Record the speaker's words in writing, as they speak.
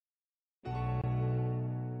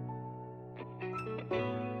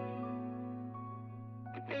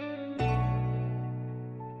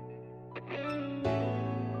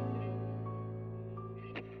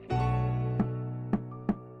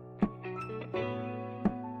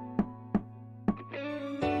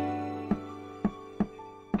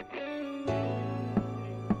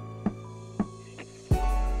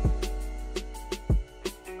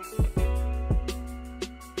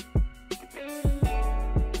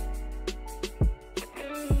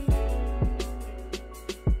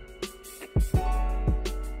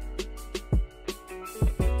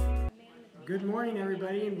morning,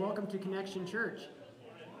 everybody, and welcome to Connection Church.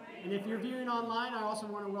 And if you're viewing online, I also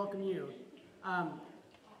want to welcome you.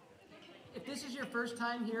 If this is your first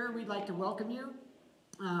time here, we'd like to welcome you.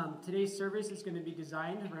 Today's service is going to be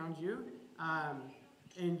designed around you.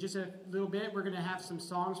 In just a little bit, we're going to have some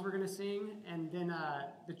songs we're going to sing, and then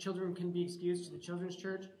the children can be excused to the children's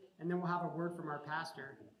church, and then we'll have a word from our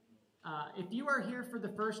pastor. If you are here for the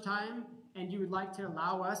first time and you would like to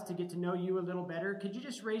allow us to get to know you a little better, could you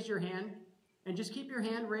just raise your hand and just keep your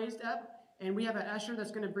hand raised up? And we have an usher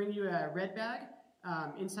that's going to bring you a red bag.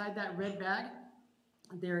 Inside that red bag,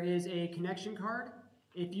 there is a connection card.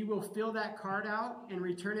 If you will fill that card out and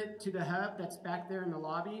return it to the hub that's back there in the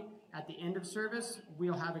lobby at the end of service,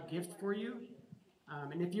 we'll have a gift for you.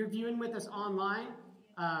 And if you're viewing with us online,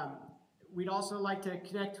 we'd also like to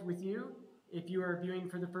connect with you if you are viewing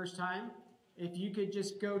for the first time. If you could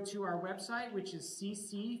just go to our website, which is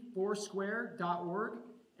cc4square.org,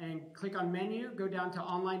 and click on menu, go down to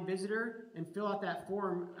online visitor, and fill out that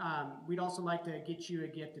form. We'd also like to get you a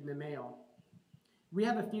gift in the mail. We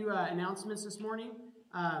have a few announcements this morning.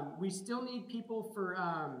 We still need people for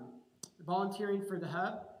volunteering for the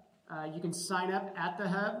hub. You can sign up at the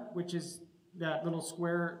hub, which is that little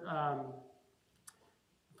square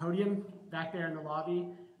podium back there in the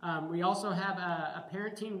lobby. We also have a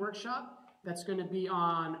parenting workshop that's going to be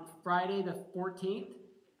on Friday the 14th.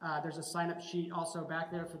 There's a sign-up sheet also back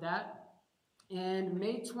there for that. And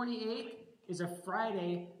May 28th is a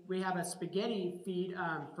Friday. We have a spaghetti feed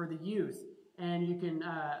for the youth. And you can,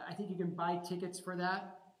 I think you can buy tickets for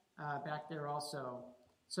that back there also.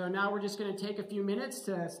 So now we're just going to take a few minutes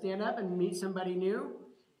to stand up and meet somebody new.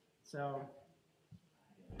 So.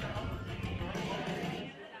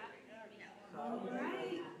 All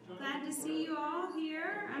right. Glad to see you all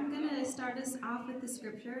here. I'm going to start us off with the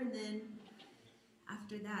scripture, and then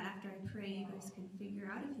after that, after I pray, you guys can figure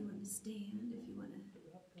out if you want to stand, if you want to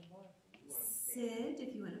sit,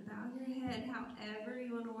 if you want to bow your head, however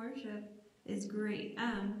you want to worship is great.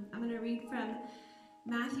 I'm going to read from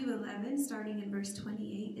Matthew 11, starting in verse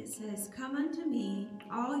 28. It says, "Come unto me,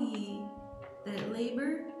 all ye that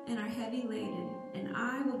labor and are heavy laden, and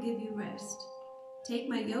I will give you rest. Take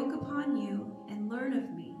my yoke upon you, and learn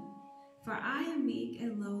of me. For I am meek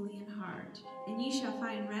and lowly in heart, and ye shall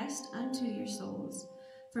find rest unto your souls.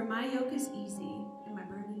 For my yoke is easy, and my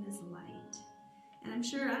burden is light." And I'm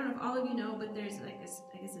sure, I don't know if all of you know, but there's like, I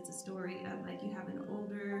guess it's a story of like you have an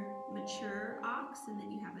older, mature ox, and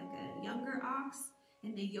then you have like a younger ox,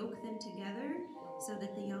 and they yoke them together so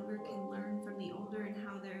that the younger can learn from the older and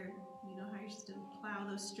how they're, you know, how you're supposed to plow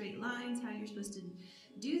those straight lines, how you're supposed to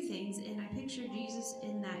do things. And I picture Jesus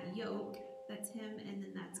in that yoke. That's him, and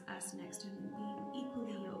then that's us next to him, being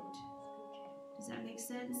equally yoked. Does that make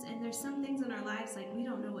sense? And there's some things in our lives, like we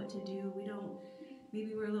don't know what to do.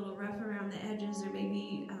 Maybe we're a little rough around the edges, or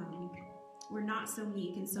maybe we're not so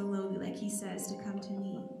meek and so lowly, like he says, to come to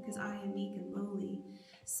me, because I am meek and lowly.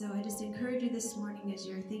 So I just encourage you this morning, as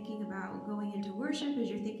you're thinking about going into worship, as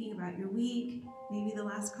you're thinking about your week, maybe the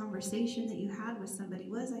last conversation that you had with somebody,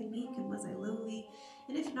 was I meek and was I lowly?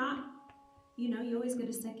 And if not, you know, you always get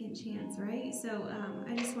a second chance, right? So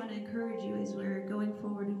I just want to encourage you as we're going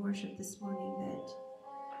forward in worship this morning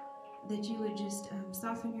that you would just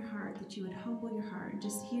soften your heart, that you would humble your heart, and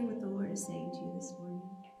just hear what the Lord is saying to you this morning.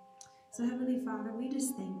 So Heavenly Father, we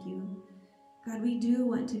just thank you. God, we do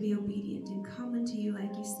want to be obedient and come unto you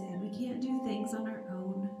like you said. We can't do things on our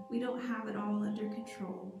own. We don't have it all under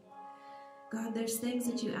control. God, there's things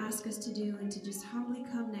that you ask us to do, and to just humbly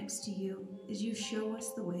come next to you as you show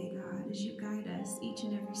us the way, God, as you guide us each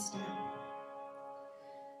and every step.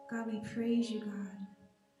 God, we praise you, God.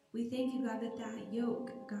 We thank you, God, that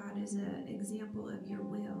yoke, God, is an example of your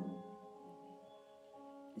will.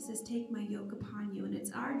 It says, take my yoke upon you, and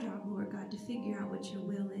it's our job, Lord God, to figure out what your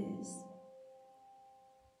will is.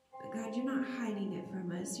 But God, you're not hiding it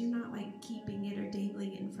from us. You're not like keeping it or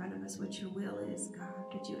dangling it in front of us what your will is, God.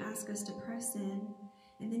 But you ask us to press in,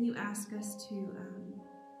 and then you ask us to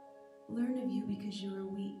learn of you, because you are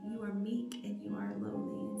weak, you are meek, and you are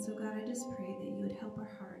lowly. And so, God, I just pray that you would help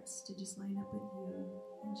our hearts to just line up with you.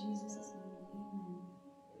 In Jesus' name, amen.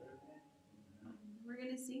 We're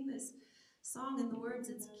going to sing this song, and the words,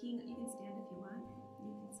 it's King. You can stand if you want.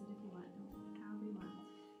 You can sit if you want. However you want.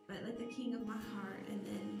 But like the King of my heart, and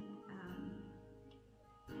then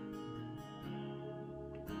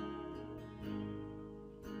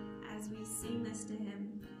as we sing this to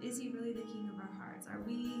him, is he really the King of our hearts? Are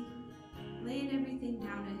we laying everything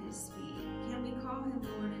down at his feet? Can we call him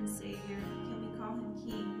Lord and Savior? Can we call him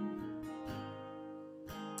King?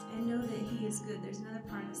 And know that he is good. There's another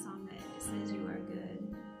part of the song that says you are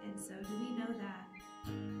good. And so do we know that?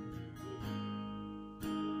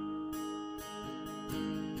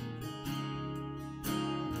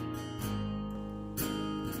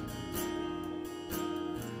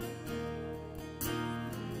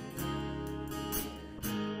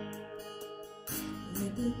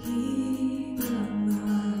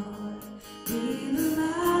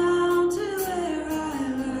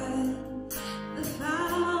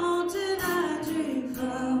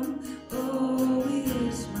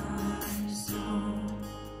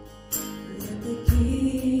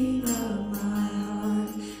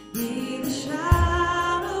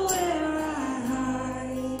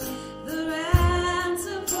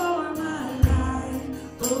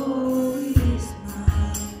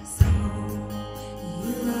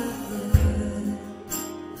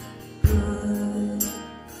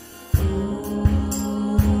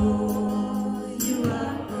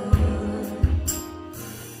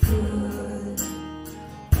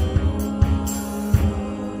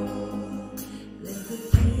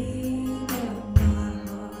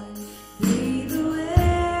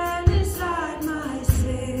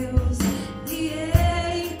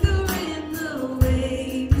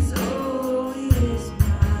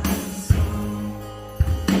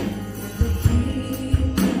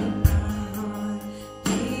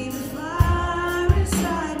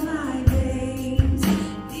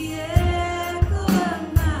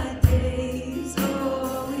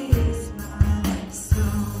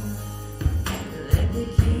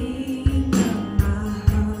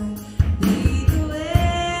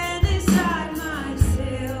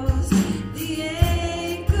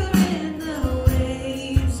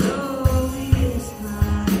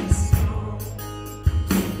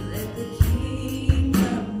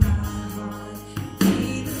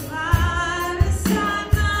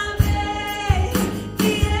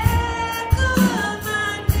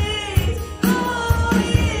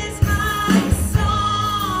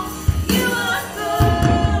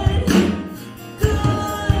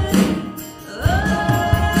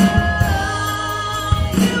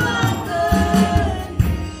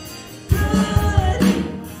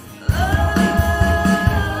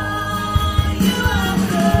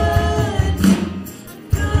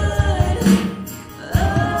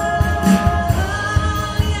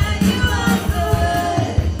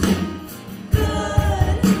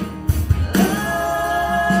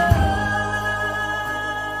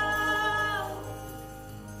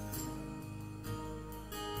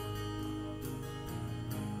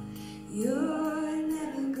 You're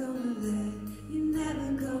never gonna let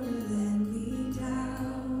me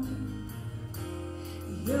down.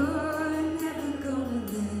 You're never gonna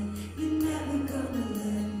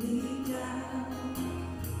let me down.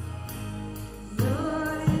 You're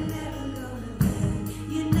never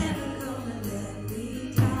gonna let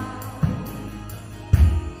me down.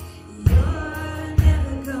 You're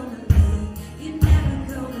never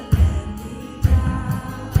gonna let me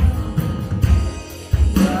down.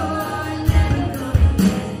 You're never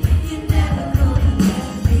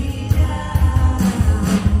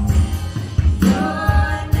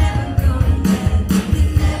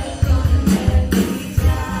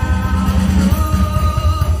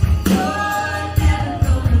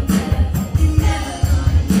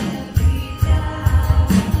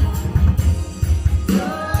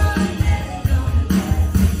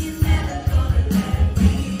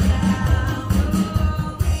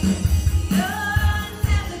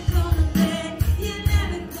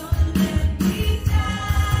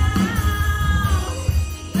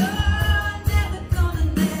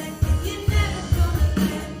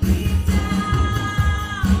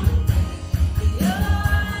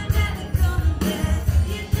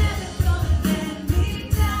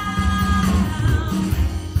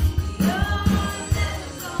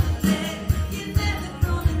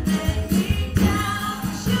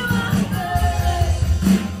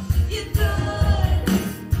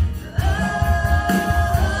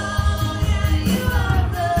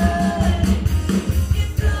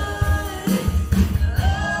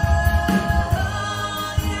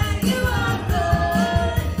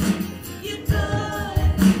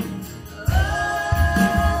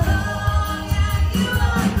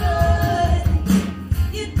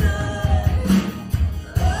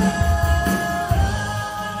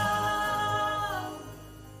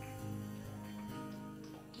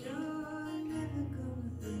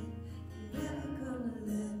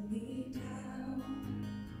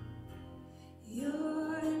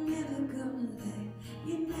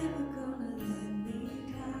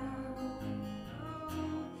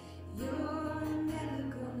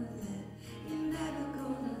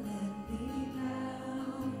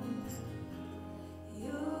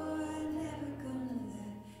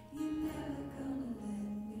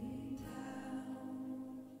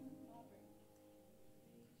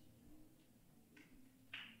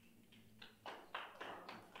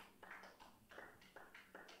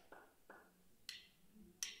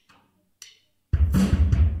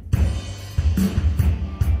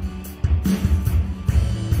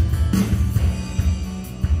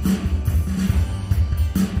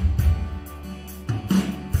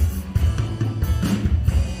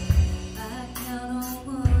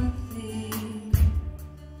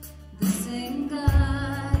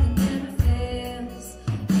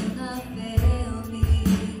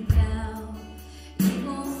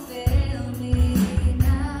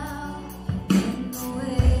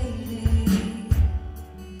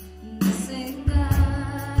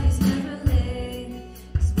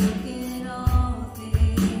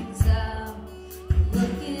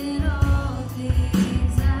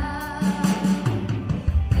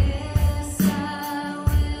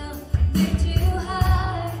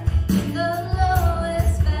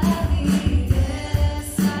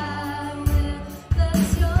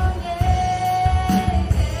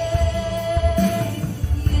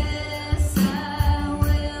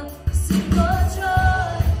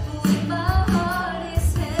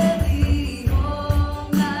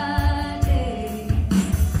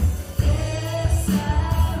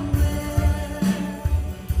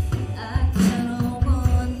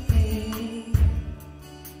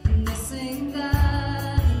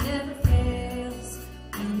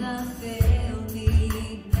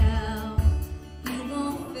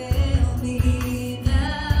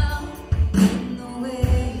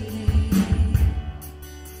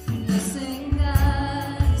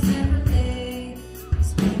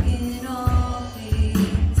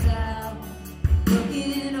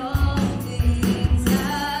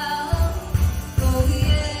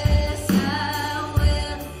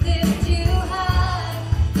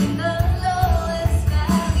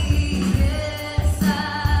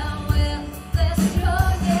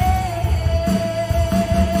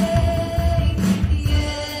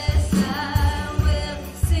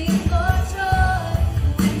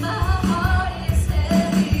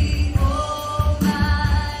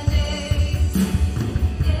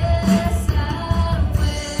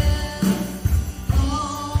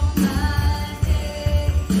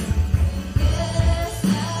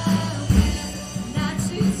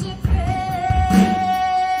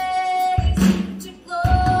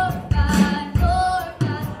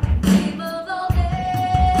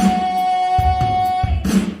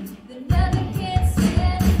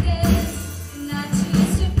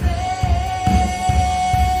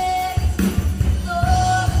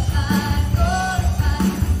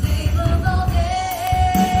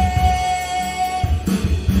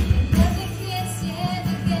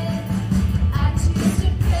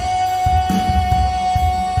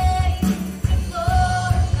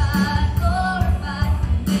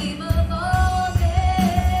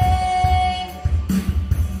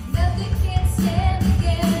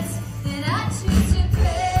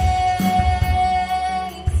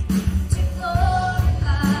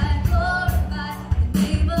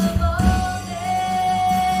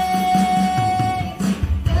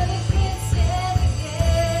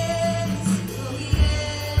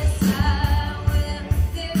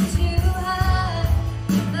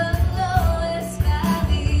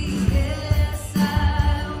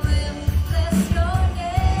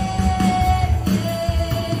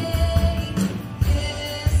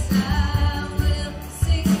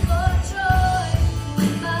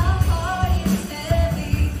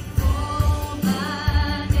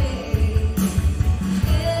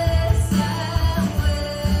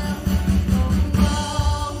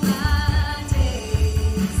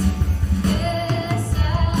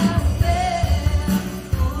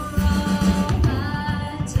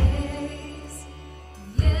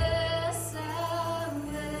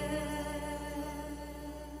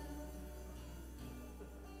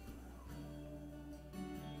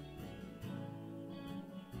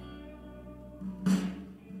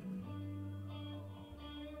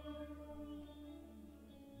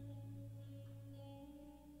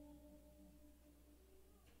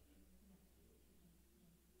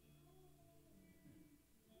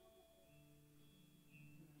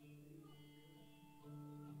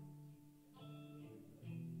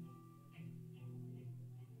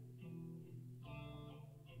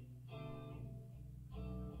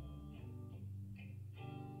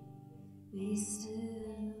Be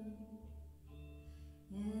still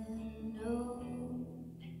and know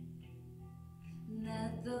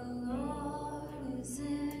that the Lord is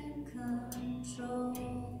in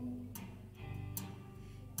control.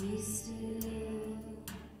 Be still,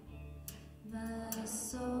 my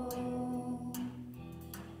soul.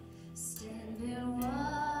 Stand and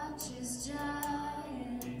watch as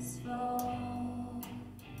giants fall.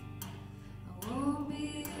 I won't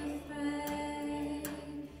be afraid.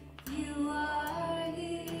 You are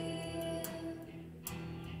here.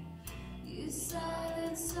 You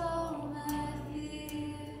silence all my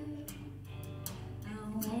fear. I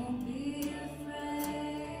won't be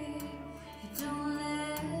afraid. You don't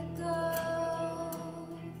let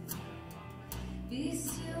go. Be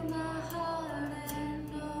still, my heart,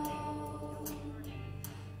 and know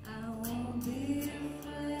I won't be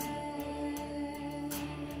afraid.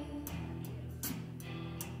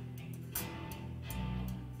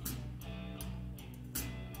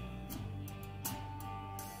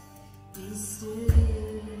 Be still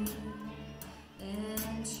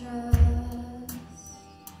and trust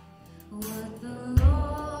what the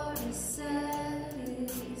Lord has said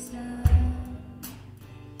is done.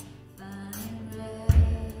 Find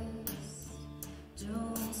rest,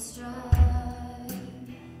 don't strive.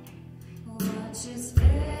 Watch His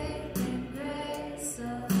faith and grace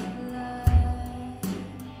alive.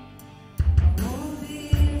 I won't be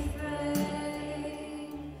afraid,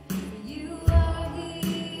 for you are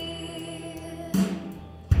here.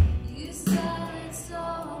 You silence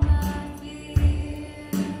all my fear.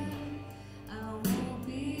 I won't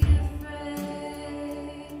be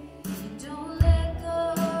afraid. You don't let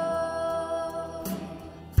go.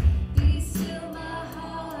 Be still, my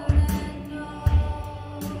heart, and know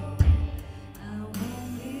I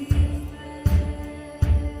won't be afraid.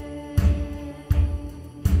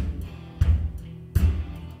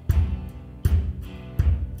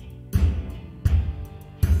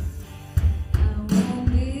 I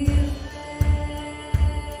won't be afraid.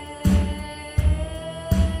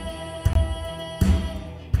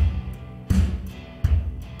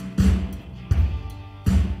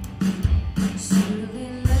 Surely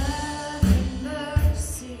love and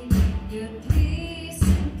mercy, good peace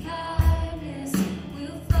and kindness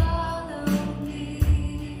will follow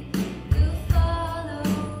me, will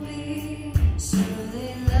follow me.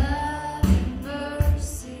 Surely love and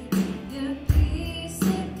mercy, good peace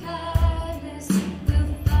and kindness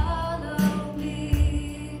will follow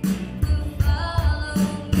me, will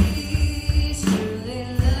follow me. Surely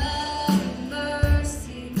love and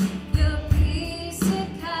mercy, good peace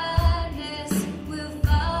and kindness will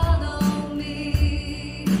follow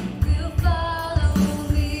me, will follow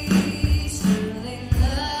me. Surely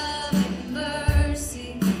love and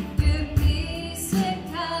mercy, good peace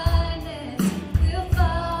and kindness will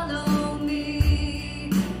follow me,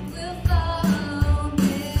 will follow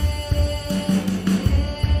me.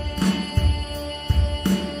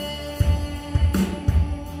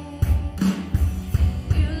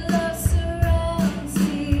 Your love surrounds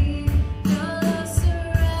me, your love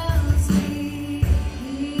surrounds me.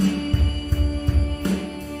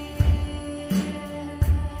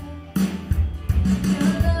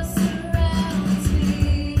 Your love surrounds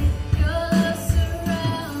me, your love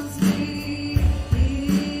surrounds me.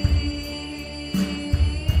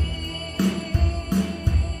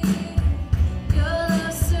 Your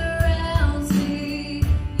love surrounds me,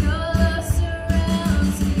 your love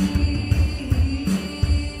surrounds me.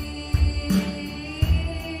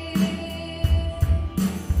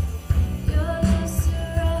 Your love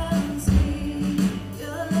surrounds me,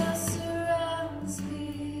 your love surrounds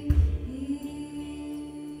me.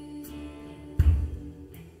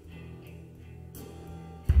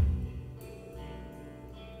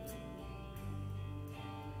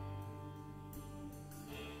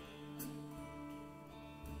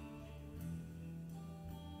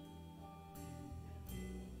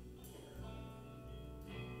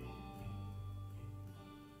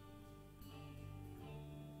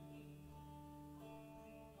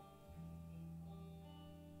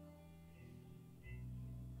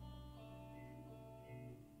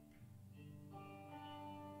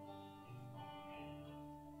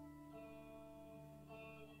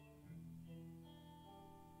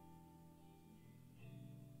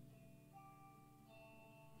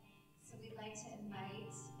 So we'd like to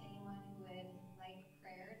invite anyone who would like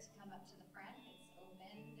prayer to come up to the front. It's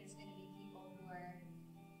open. There's going to be people who are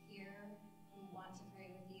here who want to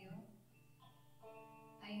pray with you.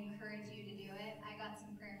 I encourage you to do it. I got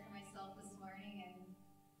some prayer for myself this morning and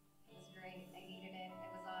it was great. I needed it.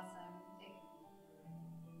 It was awesome. It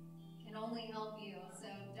can only help you.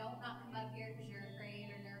 So don't not come up here because you're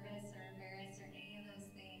afraid or nervous or embarrassed.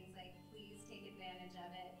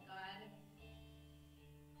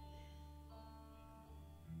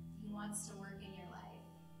 He wants to work in your life.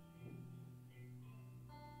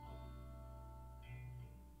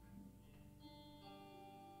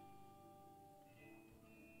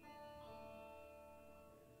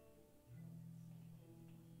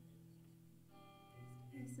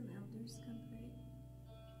 Have some elders come pray.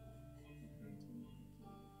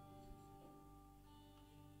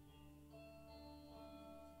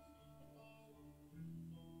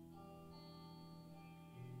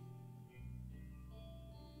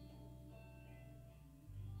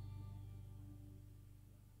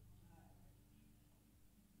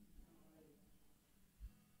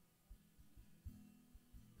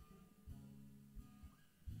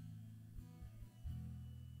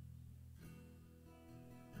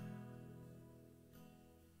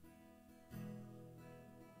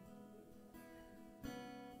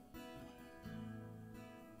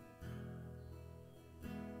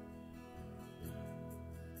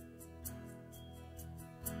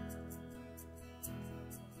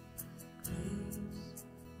 Thank you.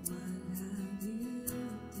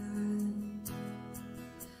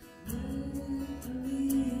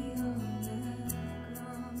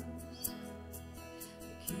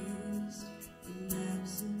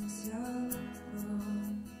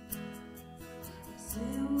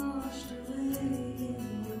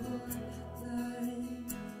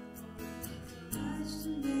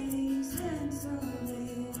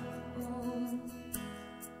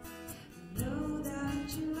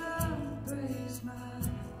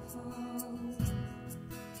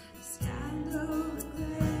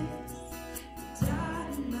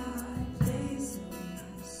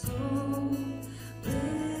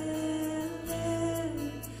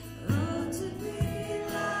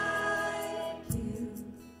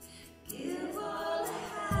 Give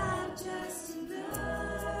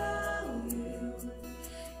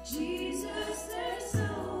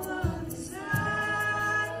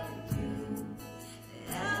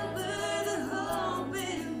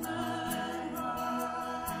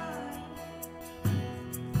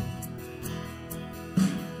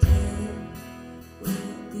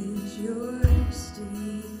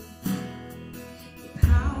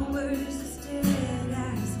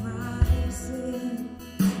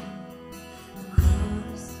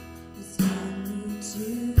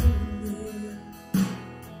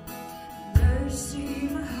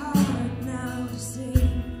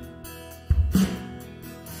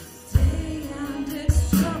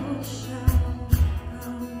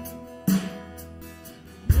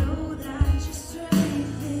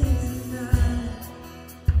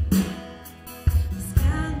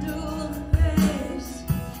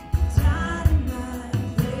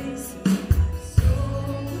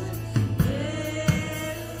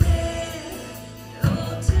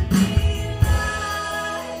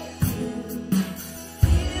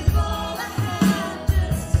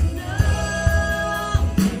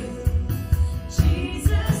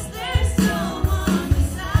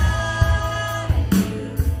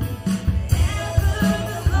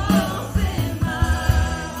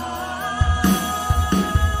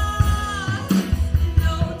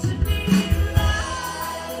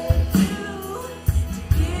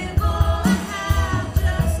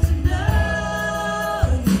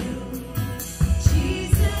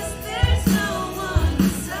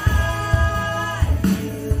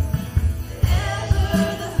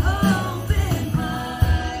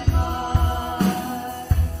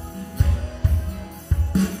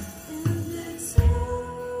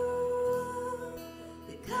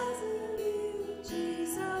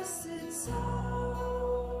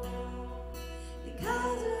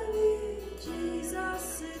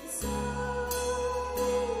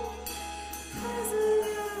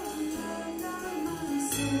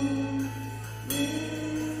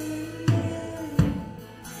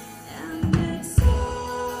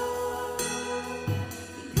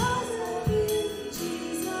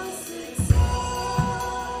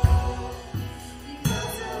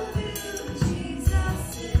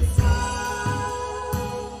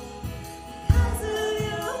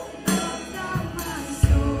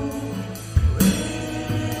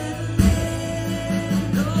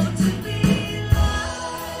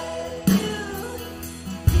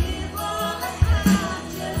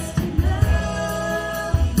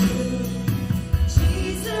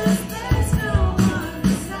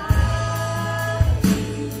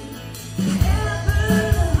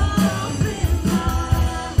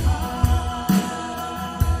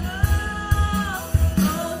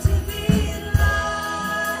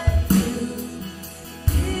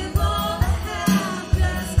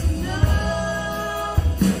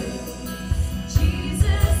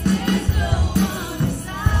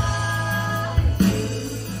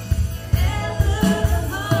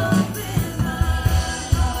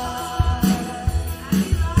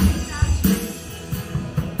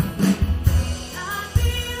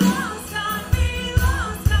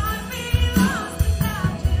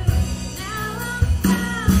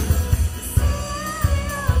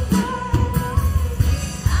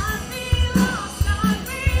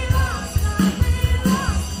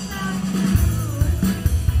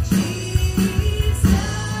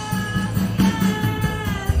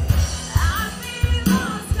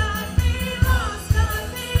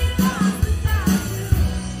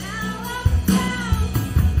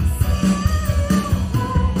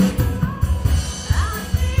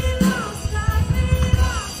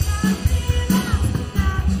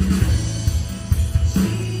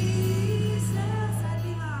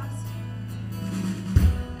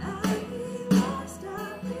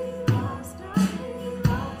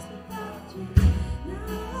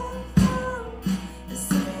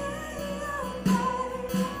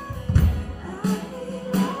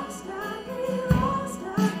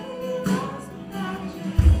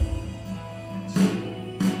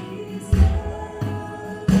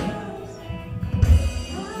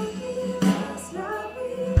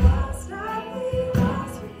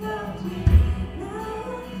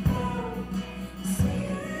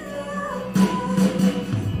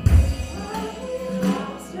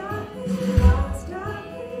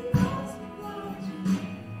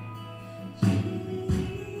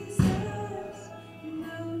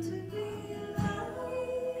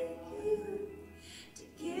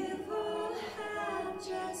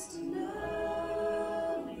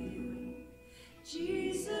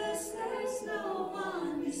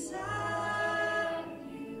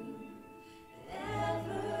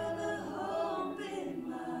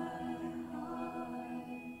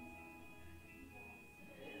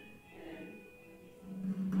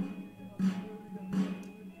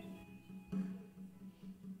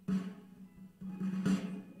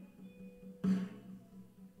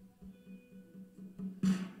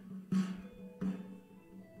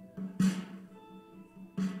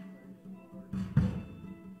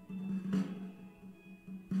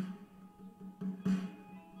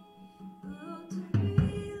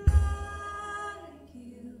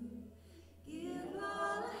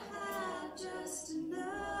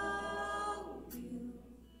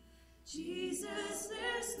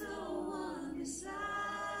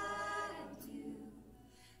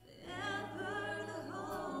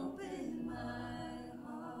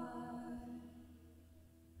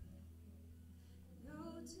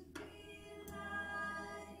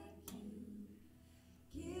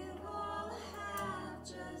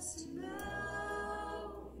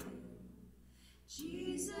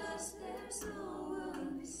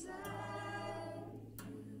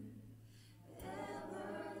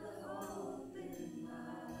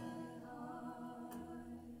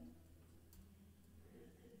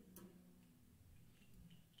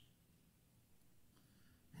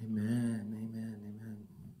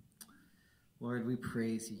Lord, we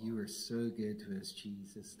praise you. You are so good to us,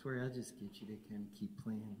 Jesus. Tori, I'll just get you to kind of keep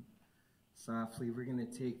playing softly. We're going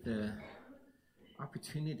to take the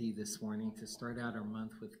opportunity this morning to start out our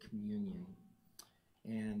month with communion.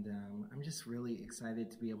 And I'm just really excited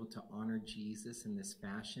to be able to honor Jesus in this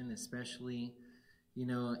fashion, especially, you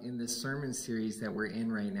know, in the sermon series that we're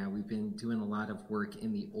in right now. We've been doing a lot of work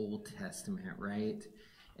in the Old Testament, right?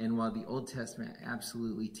 And while the Old Testament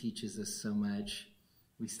absolutely teaches us so much,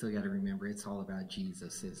 we still got to remember it's all about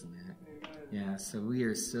Jesus, isn't it? Yeah, so we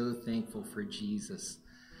are so thankful for Jesus.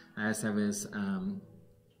 As I was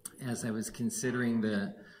considering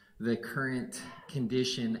the current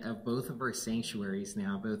condition of both of our sanctuaries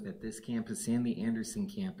now, both at this campus and the Anderson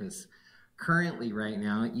campus, currently right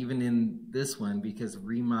now, even in this one, because of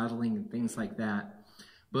remodeling and things like that,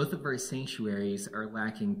 both of our sanctuaries are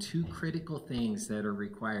lacking two critical things that are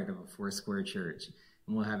required of a Foursquare church.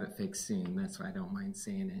 And we'll have it fixed soon. That's why I don't mind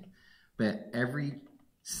saying it. But every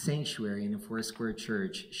sanctuary in a Foursquare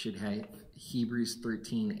church should have Hebrews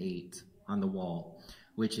 13:8 on the wall,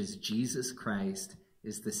 which is Jesus Christ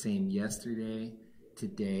is the same yesterday,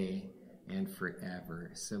 today, and forever.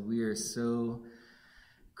 So we are so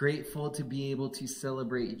grateful to be able to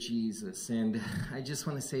celebrate Jesus. And I just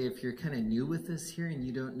want to say, if you're kind of new with us here and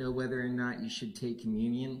you don't know whether or not you should take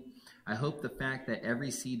communion, I hope the fact that every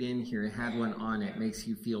seat in here had one on it makes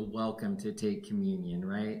you feel welcome to take communion,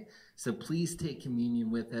 right? So please take communion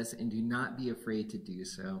with us and do not be afraid to do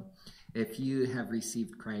so. If you have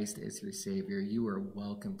received Christ as your Savior, you are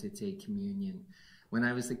welcome to take communion. When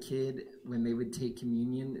I was a kid, when they would take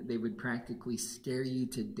communion, they would practically scare you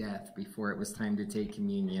to death before it was time to take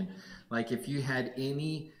communion. Like if you had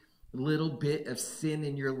any little bit of sin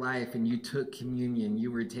in your life and you took communion, you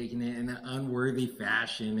were taking it in an unworthy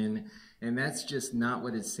fashion. And that's just not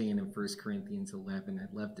what it's saying in 1 Corinthians 11.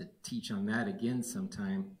 I'd love to teach on that again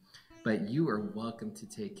sometime. But you are welcome to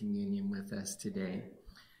take communion with us today.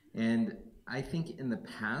 And I think in the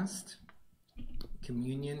past,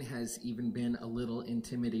 communion has even been a little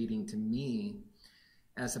intimidating to me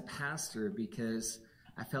as a pastor, because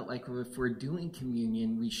I felt like if we're doing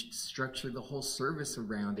communion, we should structure the whole service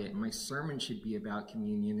around it. And my sermon should be about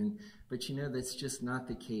communion. But you know, that's just not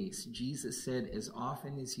the case. Jesus said, as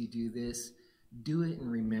often as you do this, do it in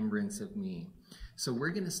remembrance of me. So we're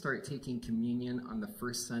going to start taking communion on the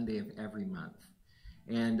first Sunday of every month.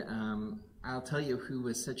 And I'll tell you who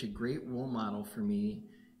was such a great role model for me,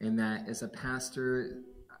 and that as a pastor,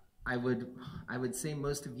 I would say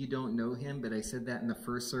most of you don't know him, but I said that in the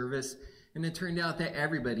first service. And it turned out that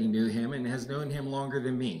everybody knew him and has known him longer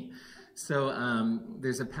than me. So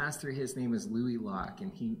there's a pastor, his name is Louis Locke,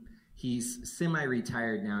 and he's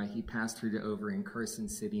semi-retired now. He pastored over in Carson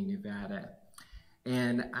City, Nevada.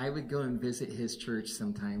 And I would go and visit his church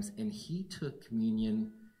sometimes, and he took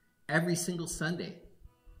communion every single Sunday.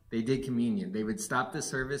 They did communion. They would stop the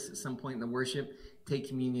service at some point in the worship, take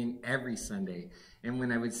communion every Sunday. And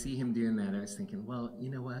when I would see him doing that, I was thinking, well,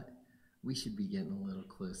 you know what? We should be getting a little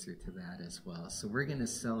closer to that as well. So we're going to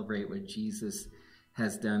celebrate what Jesus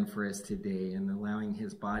has done for us today and allowing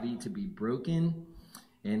his body to be broken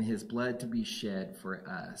and his blood to be shed for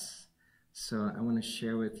us. So I want to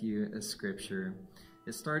share with you a scripture.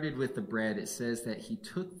 It started with the bread. It says that he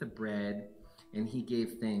took the bread and he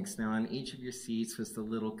gave thanks. Now on each of your seats was the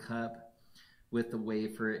little cup with the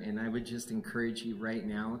wafer, and I would just encourage you right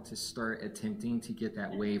now to start attempting to get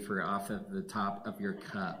that wafer off of the top of your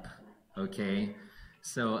cup. Okay,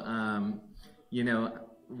 so, you know,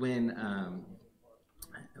 when,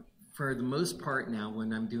 for the most part now,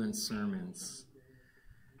 when I'm doing sermons,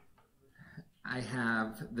 I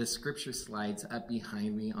have the scripture slides up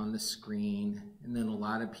behind me on the screen, and then a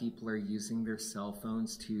lot of people are using their cell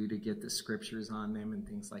phones too to get the scriptures on them and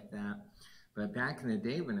things like that. But back in the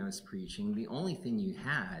day when I was preaching, the only thing you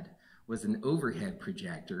had was an overhead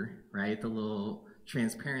projector, right? The little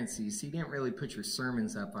transparency, so you didn't really put your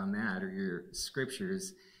sermons up on that or your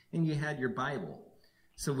scriptures, and you had your Bible.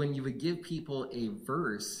 So when you would give people a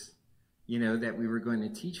verse, you know, that we were going to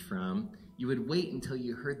teach from, you would wait until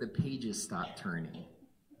you heard the pages stop turning,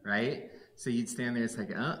 right? So you'd stand there, it's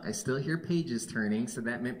like, oh, I still hear pages turning, so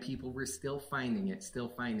that meant people were still finding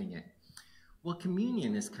it. Well,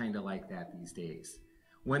 communion is kind of like that these days.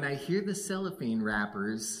 When I hear the cellophane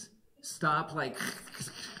wrappers stop, like,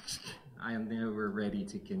 I know we're ready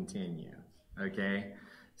to continue, okay?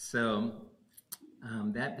 So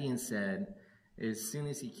that being said, as soon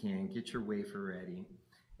as you can, get your wafer ready.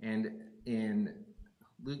 And in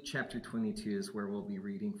Luke chapter 22 is where we'll be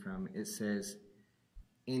reading from. It says,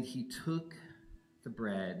 and he took the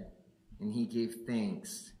bread, and he gave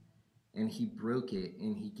thanks, and he broke it,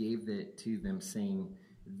 and he gave it to them, saying,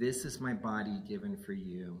 This is my body given for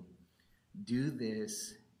you. Do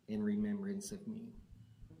this in remembrance of me.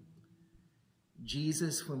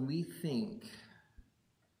 Jesus, when we think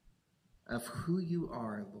of who you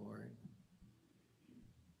are, Lord,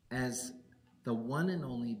 as the one and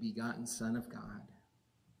only begotten Son of God,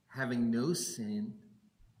 having no sin,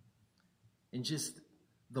 and just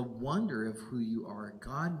the wonder of who you are,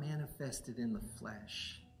 God manifested in the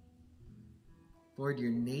flesh. Lord,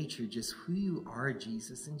 your nature, just who you are,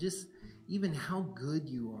 Jesus, and just even how good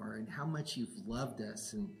you are and how much you've loved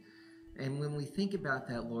us. And when we think about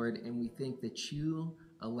that, Lord, and we think that you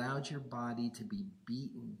allowed your body to be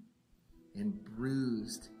beaten and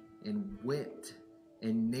bruised and whipped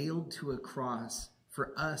and nailed to a cross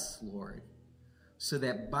for us, Lord, so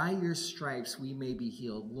that by your stripes we may be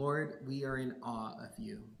healed. Lord, we are in awe of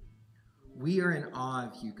you. We are in awe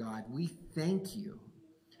of you, God. We thank you.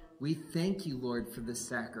 We thank you, Lord, for the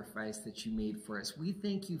sacrifice that you made for us. We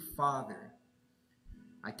thank you, Father.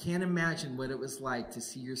 I can't imagine what it was like to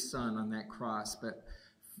see your Son on that cross, but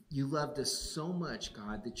you loved us so much,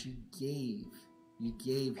 God, that you gave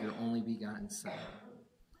your only begotten Son.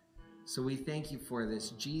 So we thank you for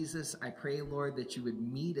this. Jesus, I pray, Lord, that you would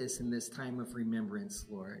meet us in this time of remembrance,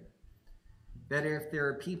 Lord. That if there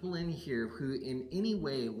are people in here who in any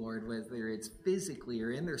way, Lord, whether it's physically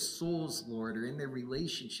or in their souls, Lord, or in their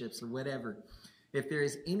relationships or whatever, if there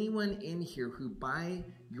is anyone in here who by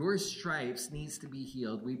your stripes needs to be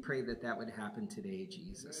healed, we pray that that would happen today,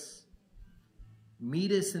 Jesus.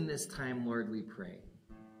 Meet us in this time, Lord, we pray.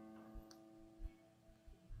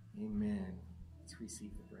 Amen. Let's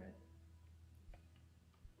receive the bread.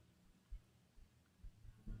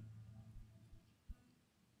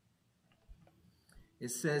 It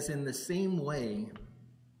says, in the same way,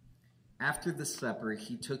 after the supper,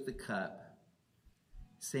 he took the cup,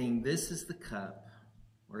 saying, this is the cup,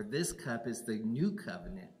 or this cup is the new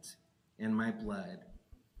covenant in my blood,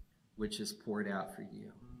 which is poured out for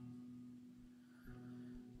you.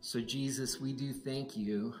 So Jesus, we do thank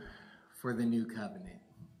you for the new covenant.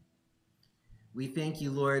 We thank you,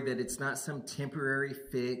 Lord, that it's not some temporary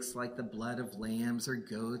fix like the blood of lambs or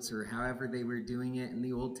goats or however they were doing it in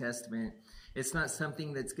the Old Testament. It's not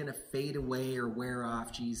something that's going to fade away or wear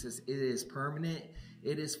off, Jesus. It is permanent.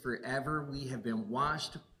 It is forever. We have been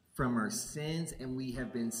washed from our sins and we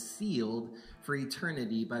have been sealed for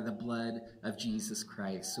eternity by the blood of Jesus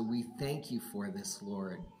Christ. So we thank you for this,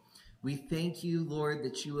 Lord. We thank you, Lord,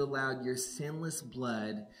 that you allowed your sinless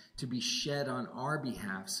blood to be shed on our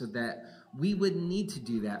behalf so that we wouldn't need to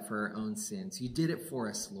do that for our own sins. You did it for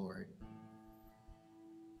us, Lord.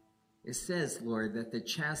 It says, Lord, that the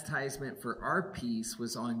chastisement for our peace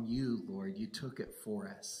was on you, Lord. You took it for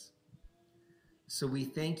us. So we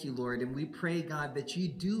thank you, Lord, and we pray, God, that you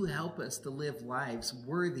do help us to live lives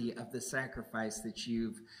worthy of the sacrifice that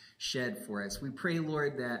you've shed for us. We pray,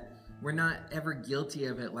 Lord, that we're not ever guilty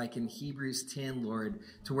of it like in Hebrews 10, Lord,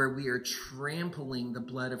 to where we are trampling the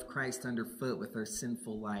blood of Christ underfoot with our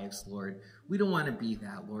sinful lives, Lord. We don't want to be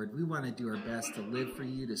that, Lord. We want to do our best to live for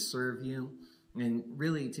you, to serve you, and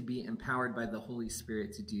really to be empowered by the Holy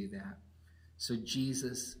Spirit to do that. So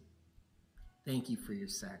Jesus, thank you for your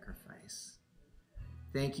sacrifice.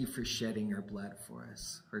 Thank you for shedding your blood for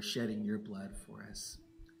us, or shedding your blood for us.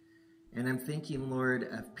 And I'm thinking, Lord,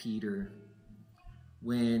 of Peter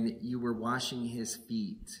when you were washing his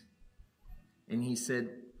feet. And he said,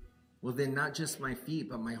 well, then not just my feet,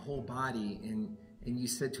 but my whole body. And you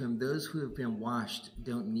said to him, those who have been washed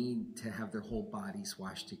don't need to have their whole bodies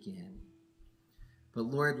washed again. But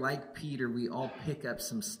Lord, like Peter, we all pick up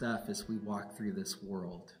some stuff as we walk through this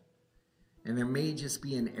world. And there may just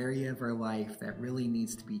be an area of our life that really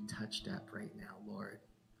needs to be touched up right now, Lord.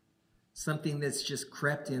 Something that's just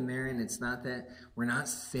crept in there, and it's not that we're not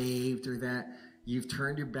saved or that you've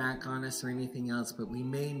turned your back on us or anything else, but we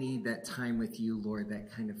may need that time with you, Lord,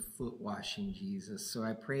 that kind of foot washing, Jesus. So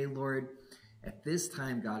I pray, Lord, at this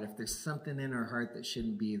time, God, if there's something in our heart that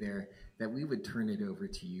shouldn't be there, that we would turn it over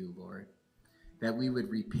to you, Lord. That we would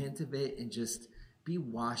repent of it and just be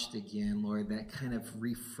washed again, Lord, that kind of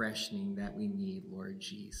refreshing that we need, Lord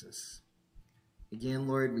Jesus. Again,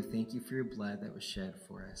 Lord, we thank you for your blood that was shed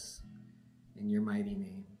for us. In your mighty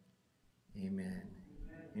name, amen.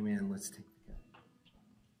 Amen. Let's take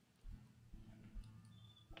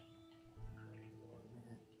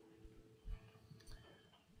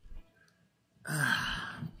the cup.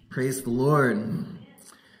 Praise the Lord.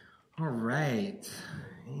 All right.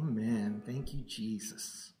 Amen. Thank you,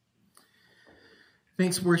 Jesus.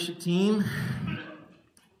 Thanks, worship team.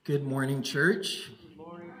 Good morning, church. Good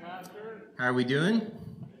morning, Pastor. How are we doing?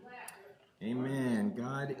 Amen.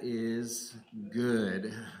 God is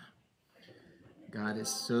good. God is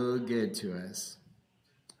so good to us.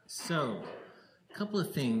 So, a couple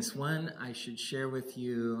of things. One, I should share with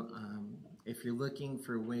you, if you're looking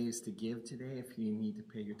for ways to give today, if you need to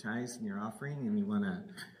pay your tithes and your offering, and you want to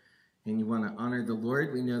honor the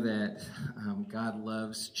Lord, we know that God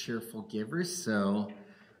loves cheerful givers. So,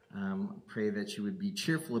 pray that you would be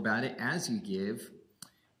cheerful about it as you give.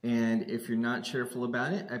 And if you're not cheerful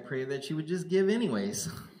about it, I pray that you would just give anyways,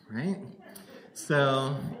 right?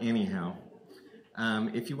 So, anyhow.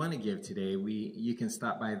 If you want to give today, you can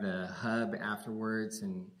stop by the hub afterwards,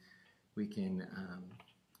 and we can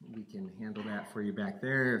handle that for you back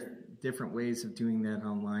there. Different ways of doing that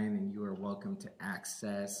online, and you are welcome to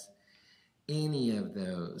access any of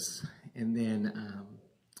those. And then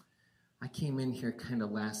I came in here kind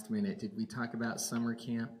of last minute. Did we talk about summer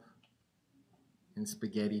camp and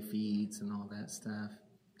spaghetti feeds and all that stuff?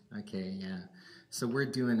 Okay, yeah. So we're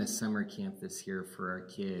doing a summer camp this year for our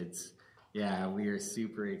kids. Yeah, we are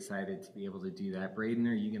super excited to be able to do that. Braden,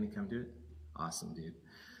 are you going to come do it? Awesome, dude.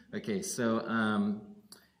 Okay, so,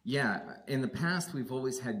 yeah, in the past, we've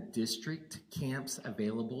always had district camps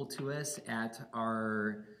available to us at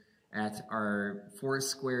our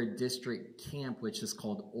Foursquare district camp, which is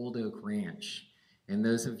called Old Oak Ranch. And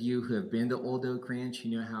those of you who have been to Old Oak Ranch,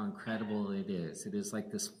 you know how incredible it is. It is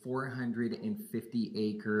like this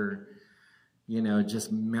 450-acre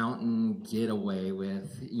just mountain getaway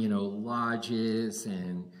with, lodges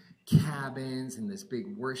and cabins and this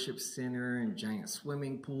big worship center and giant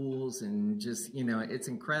swimming pools and just, it's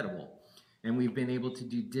incredible. And we've been able to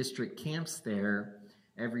do district camps there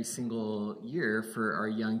every single year for our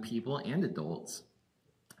young people and adults.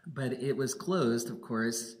 But it was closed, of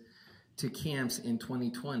course, to camps in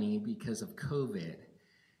 2020 because of COVID.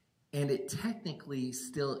 And it technically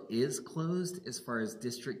still is closed as far as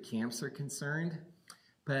district camps are concerned.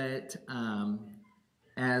 But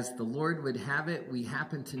as the Lord would have it, we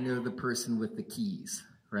happen to know the person with the keys,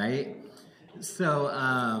 right? So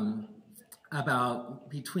about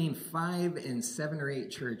between 5 and 7 or 8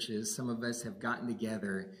 churches, some of us have gotten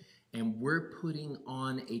together, and we're putting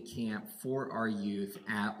on a camp for our youth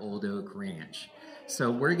at Old Oak Ranch. So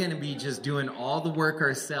we're going to be just doing all the work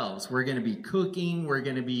ourselves. We're going to be cooking. We're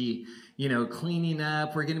going to be, cleaning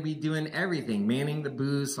up. We're going to be doing everything, manning the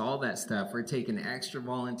booths, all that stuff. We're taking extra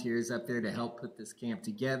volunteers up there to help put this camp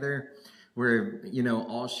together. We're,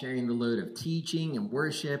 all sharing the load of teaching and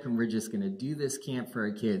worship, and we're just going to do this camp for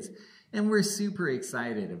our kids. And we're super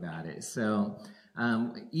excited about it. So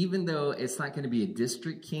even though it's not going to be a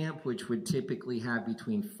district camp, which would typically have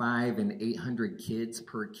between 500 and 800 kids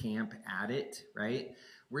per camp at it, right?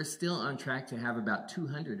 We're still on track to have about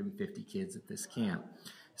 250 kids at this camp.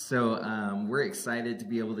 So we're excited to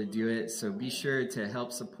be able to do it. So be sure to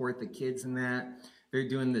help support the kids in that. They're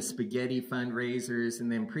doing the spaghetti fundraisers, and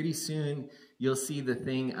then pretty soon you'll see the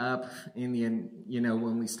thing up in the,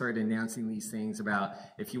 when we start announcing these things about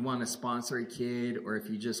if you want to sponsor a kid, or if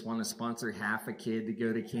you just want to sponsor half a kid to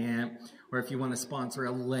go to camp, or if you want to sponsor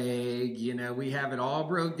a leg, we have it all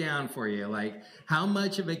broke down for you. Like, how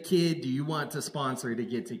much of a kid do you want to sponsor to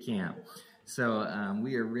get to camp? So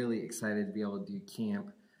we are really excited to be able to do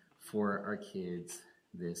camp for our kids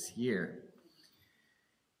this year.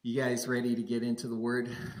 You guys ready to get into the Word?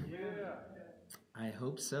 Yeah. I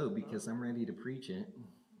hope so, because I'm ready to preach it.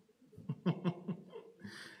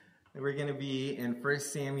 We're going to be in 1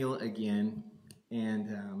 Samuel again. And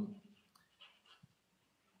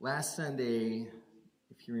last Sunday,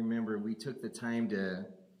 if you remember, we took the time to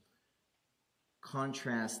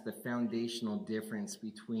contrast the foundational difference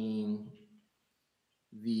between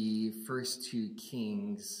the first 2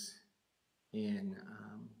 kings in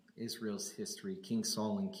Israel's history, King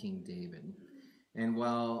Saul and King David. And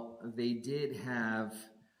while they did have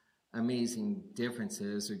amazing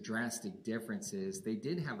differences or drastic differences, they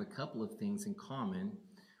did have a couple of things in common.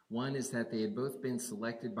 One is that they had both been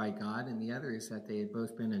selected by God, and the other is that they had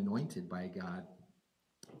both been anointed by God.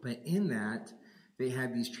 But in that, they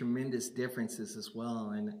had these tremendous differences as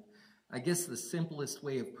well. And I guess the simplest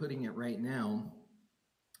way of putting it right now,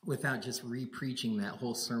 without just re-preaching that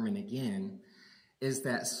whole sermon again, is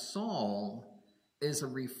that Saul is a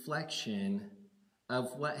reflection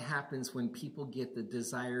of what happens when people get the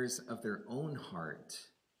desires of their own heart,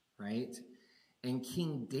 right? And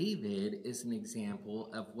King David is an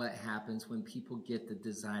example of what happens when people get the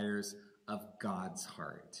desires of God's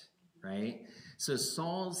heart, right? So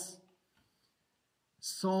Saul's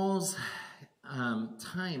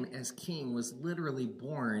time as king was literally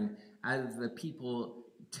born out of the people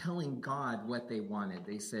telling God what they wanted.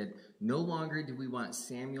 They said, no longer do we want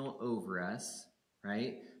Samuel over us,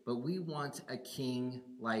 right? But we want a king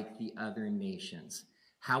like the other nations.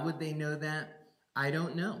 How would they know that? I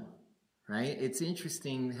don't know, right? It's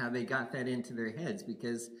interesting how they got that into their heads,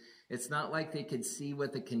 because it's not like they could see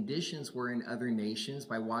what the conditions were in other nations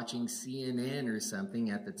by watching CNN or something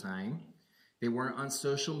at the time. They weren't on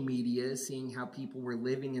social media seeing how people were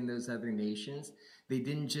living in those other nations. They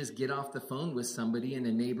didn't just get off the phone with somebody in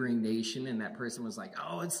a neighboring nation and that person was like,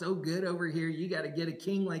 oh, it's so good over here. You got to get a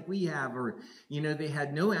king like we have. Or, they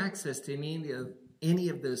had no access to any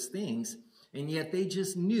of those things. And yet they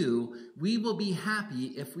just knew, we will be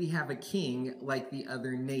happy if we have a king like the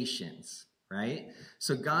other nations, right?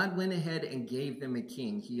 So God went ahead and gave them a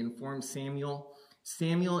king. He informed Samuel,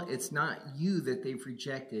 it's not you that they've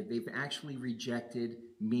rejected. They've actually rejected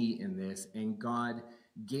me in this. And God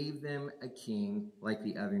gave them a king like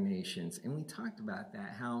the other nations. And we talked about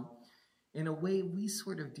that, how in a way we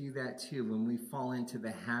sort of do that too when we fall into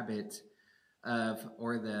the habit of,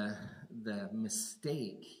 or the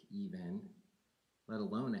mistake even, let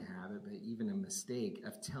alone a habit, but even a mistake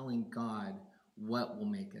of telling God what will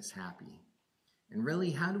make us happy. And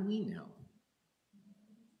really, how do we know?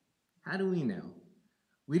 How do we know?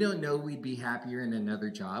 We don't know we'd be happier in another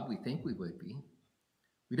job. We think we would be.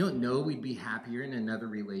 We don't know we'd be happier in another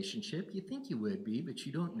relationship. You think you would be, but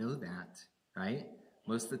you don't know that, right?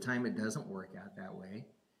 Most of the time it doesn't work out that way.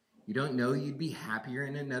 You don't know you'd be happier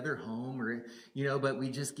in another home, or, but we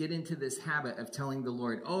just get into this habit of telling the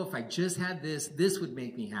Lord, oh, if I just had this, this would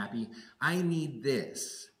make me happy. I need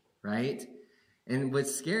this, right? And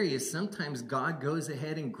what's scary is sometimes God goes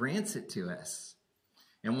ahead and grants it to us.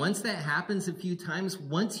 And once that happens a few times,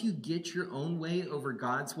 once you get your own way over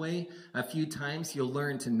God's way a few times, you'll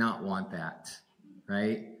learn to not want that,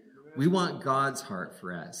 right? We want God's heart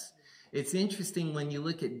for us. It's interesting when you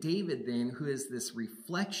look at David then, who is this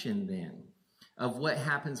reflection then of what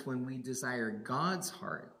happens when we desire God's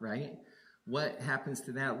heart, right? What happens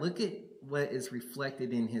to that? Look at what is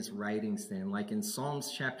reflected in his writings then. Like in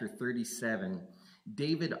Psalms chapter 37,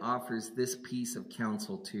 David offers this piece of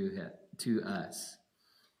counsel to us.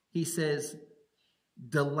 He says,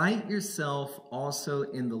 delight yourself also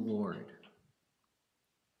in the Lord.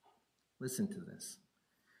 Listen to this.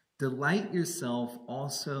 Delight yourself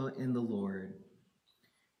also in the Lord,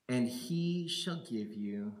 and he shall give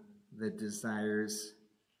you the desires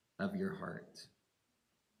of your heart.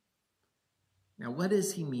 Now, what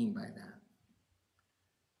does he mean by that?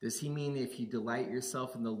 Does he mean if you delight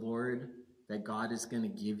yourself in the Lord, that God is going to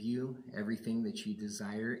give you everything that you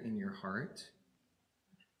desire in your heart?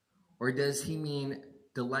 Or does he mean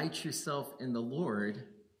delight yourself in the Lord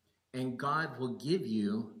and God will give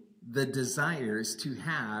you the desires to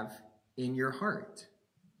have in your heart?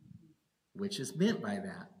 Which is meant by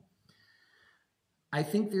that? I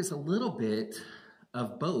think there's a little bit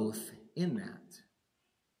of both in that.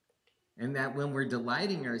 And that when we're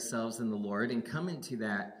delighting ourselves in the Lord and come into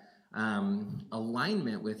that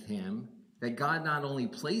alignment with him, that God not only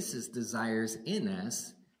places desires in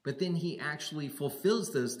us, but then he actually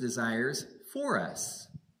fulfills those desires for us.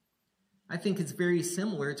 I think it's very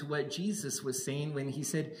similar to what Jesus was saying when he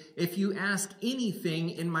said, if you ask anything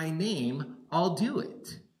in my name, I'll do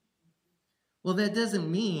it. Well, that doesn't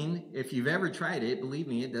mean, if you've ever tried it, believe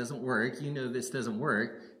me, it doesn't work. You know this doesn't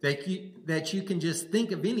work. That you can just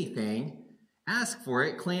think of anything, ask for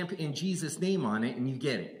it, clamp in Jesus' name on it, and you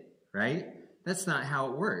get it, right? That's not how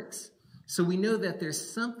it works. So we know that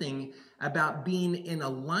there's something about being in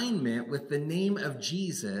alignment with the name of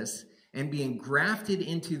Jesus and being grafted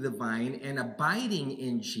into the vine and abiding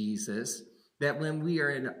in Jesus, that when we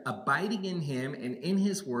are abiding in him and in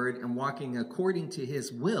his word and walking according to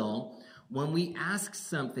his will, when we ask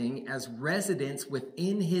something as residents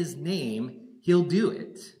within his name, he'll do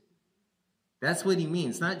it. That's what he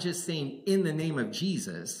means, not just saying in the name of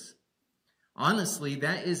Jesus. Honestly,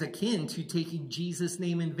 that is akin to taking Jesus'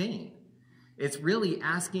 name in vain. It's really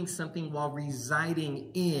asking something while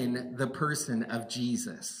residing in the person of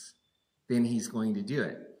Jesus. Then he's going to do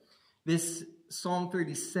it. This Psalm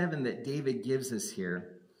 37 that David gives us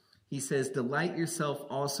here, he says, delight yourself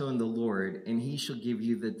also in the Lord, and he shall give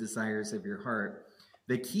you the desires of your heart.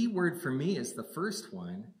 The key word for me is the first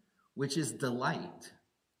one, which is delight.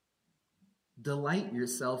 Delight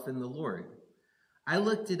yourself in the Lord. I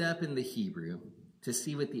looked it up in the Hebrew to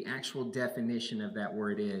see what the actual definition of that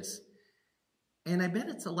word is. And I bet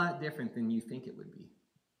it's a lot different than you think it would be.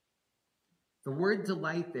 The word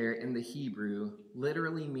delight there in the Hebrew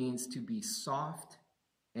literally means to be soft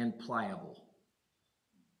and pliable.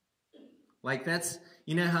 Like that's,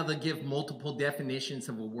 you know how they'll give multiple definitions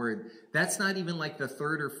of a word. That's not even like the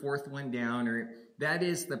third or fourth one down, or that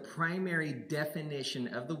is the primary definition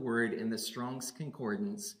of the word in the Strong's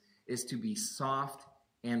Concordance, is to be soft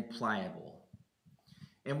and pliable.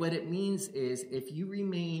 And what it means is if you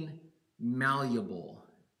remain malleable,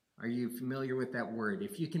 are you familiar with that word?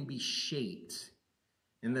 If you can be shaped.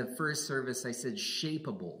 In the first service, I said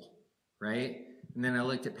shapeable, right? And then I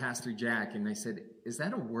looked at Pastor Jack and I said, is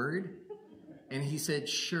that a word? And he said,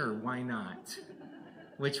 sure, why not?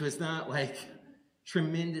 Which was not like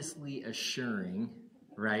tremendously assuring,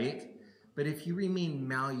 right? But if you remain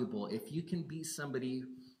malleable, if you can be somebody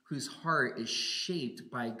whose heart is shaped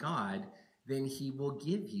by God, then he will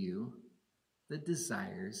give you the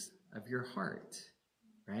desires of your heart,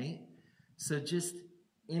 right? So just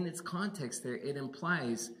in its context there, it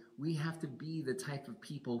implies we have to be the type of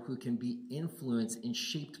people who can be influenced and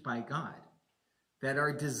shaped by God, that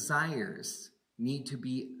our desires need to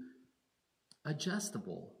be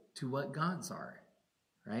adjustable to what God's are,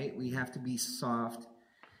 right? We have to be soft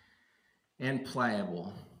and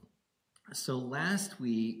pliable. So last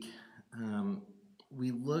week,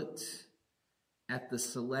 we looked at the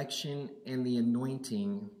selection and the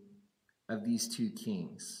anointing of these two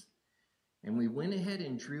kings. And we went ahead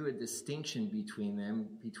and drew a distinction between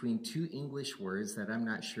them, between two English words that I'm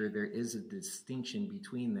not sure there is a distinction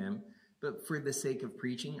between them, but for the sake of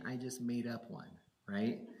preaching, I just made up one,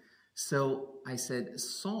 right? So I said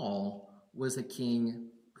Saul was a king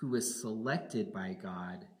who was selected by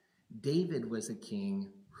God. David was a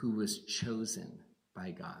king who was chosen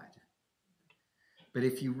by God. But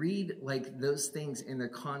if you read like those things in their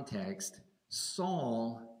context,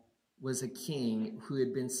 Saul was a king who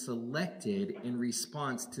had been selected in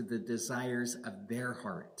response to the desires of their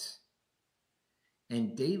heart.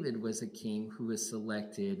 And David was a king who was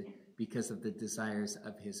selected because of the desires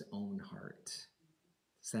of his own heart.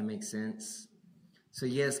 Does that make sense? So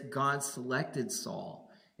yes, God selected Saul,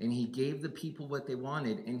 and he gave the people what they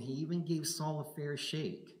wanted, and he even gave Saul a fair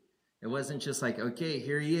shake. It wasn't just like, okay,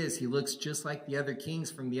 here he is. He looks just like the other kings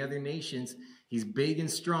from the other nations. He's big and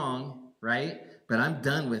strong, right? But I'm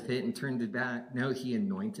done with it and turned it back. No, he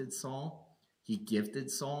anointed Saul. He gifted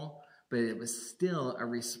Saul. But it was still a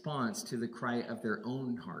response to the cry of their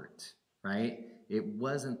own heart, right? It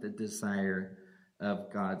wasn't the desire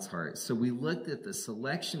of God's heart. So we looked at the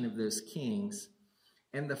selection of those kings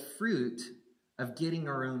and the fruit of getting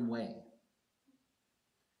our own way.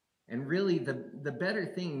 And really, the better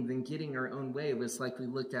thing than getting our own way was, like we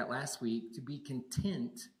looked at last week, to be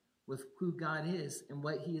content with who God is and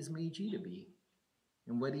what he has made you to be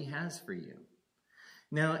and what he has for you.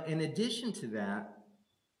 Now, in addition to that,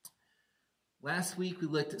 last week we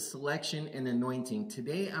looked at selection and anointing.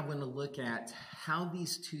 Today I want to look at how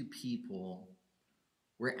these two people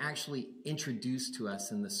were actually introduced to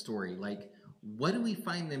us in the story. Like, what do we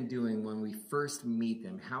find them doing when we first meet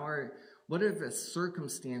them? What are the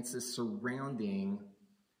circumstances surrounding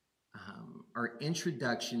our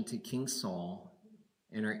introduction to King Saul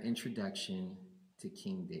and our introduction to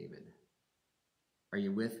King David? Are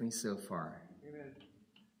you with me so far? Amen.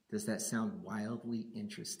 Does that sound wildly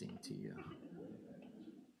interesting to you?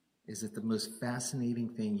 Is it the most fascinating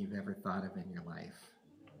thing you've ever thought of in your life?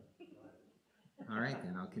 All right,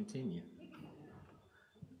 then I'll continue.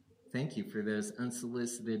 Thank you for those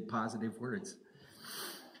unsolicited positive words.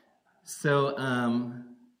 So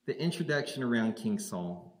the introduction around King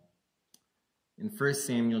Saul. In 1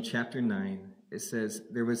 Samuel chapter 9, it says,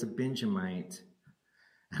 there was a Benjamite,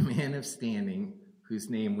 a man of standing, whose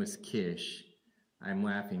name was Kish. I'm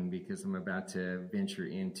laughing because I'm about to venture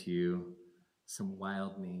into some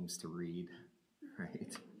wild names to read,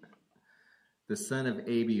 right? The son of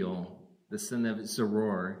Abiel, the son of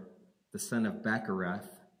Zeror, the son of Becharath,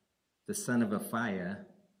 the son of Aphiah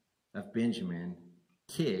of Benjamin.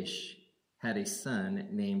 Kish had a son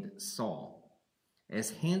named Saul,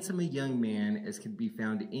 as handsome a young man as could be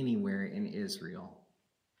found anywhere in Israel.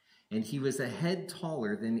 And he was a head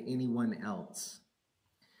taller than anyone else.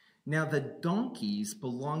 Now the donkeys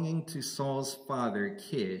belonging to Saul's father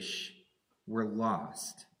Kish were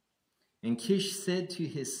lost. And Kish said to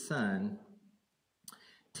his son,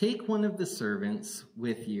 take one of the servants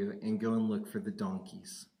with you and go and look for the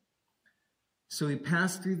donkeys. So he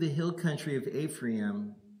passed through the hill country of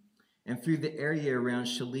Ephraim and through the area around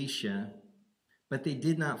Shalisha, but they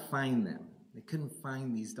did not find them. They couldn't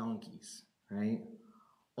find these donkeys, right?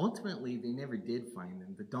 Ultimately, they never did find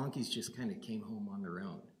them. The donkeys just kind of came home on their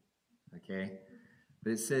own, okay?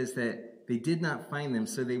 But it says that they did not find them,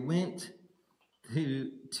 so they went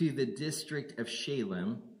to the district of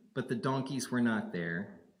Shalem, but the donkeys were not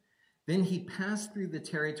there. Then he passed through the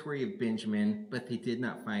territory of Benjamin, but they did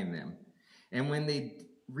not find them. And when they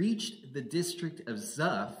reached the district of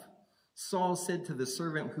Zuph, Saul said to the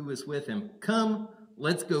servant who was with him, come,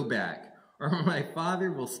 let's go back, or my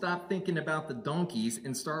father will stop thinking about the donkeys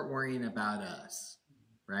and start worrying about us.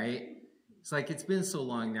 right? It's like, it's been so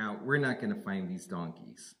long now, we're not going to find these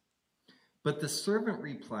donkeys. But the servant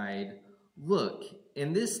replied, look,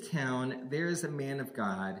 in this town there is a man of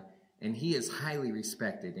God, and he is highly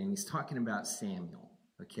respected. And he's talking about Samuel,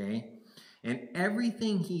 okay? And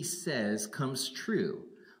everything he says comes true.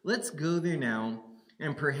 Let's go there now,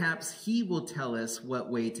 and perhaps he will tell us what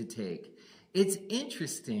way to take. It's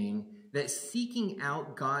interesting that seeking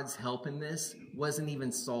out God's help in this wasn't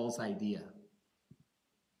even Saul's idea.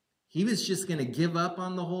 He was just going to give up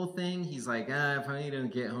on the whole thing. He's like, if I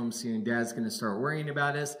don't get home soon, Dad's going to start worrying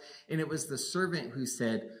about us. And it was the servant who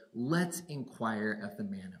said, let's inquire of the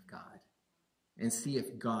man of God and see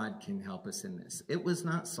if God can help us in this. It was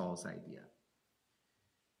not Saul's idea.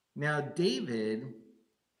 Now, David,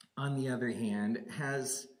 on the other hand,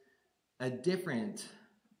 has a different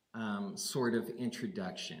sort of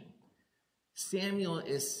introduction. Samuel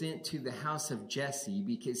is sent to the house of Jesse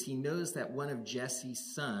because he knows that one of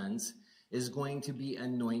Jesse's sons is going to be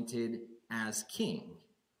anointed as king,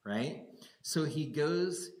 right? So he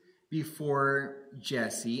goes before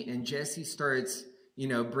Jesse, and Jesse starts,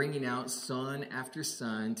 bringing out son after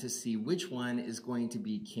son to see which one is going to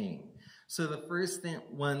be king. So the first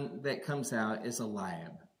one that comes out is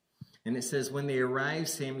Eliab. And it says, when they arrived,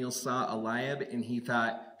 Samuel saw Eliab, and he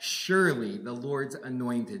thought, surely the Lord's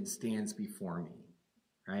anointed stands before me,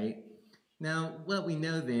 right? Now, what we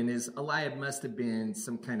know then is Eliab must have been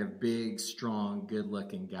some kind of big, strong,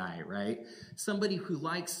 good-looking guy, right? Somebody who,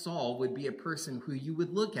 like Saul, would be a person who you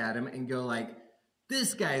would look at him and go like,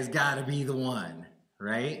 this guy's got to be the one,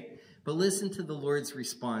 right? But listen to the Lord's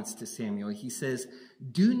response to Samuel. He says,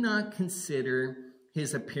 do not consider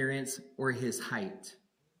his appearance or his height.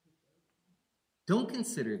 Don't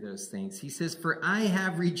consider those things. He says, for I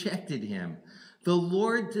have rejected him. The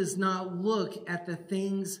Lord does not look at the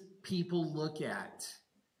things people look at.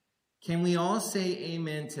 Can we all say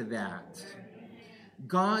amen to that?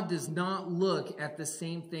 God does not look at the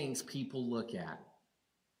same things people look at.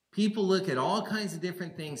 People look at all kinds of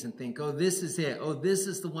different things and think, oh, this is it. Oh, this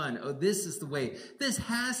is the one. Oh, this is the way. This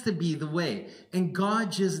has to be the way. And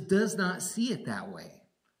God just does not see it that way.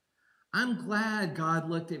 I'm glad God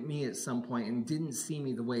looked at me at some point and didn't see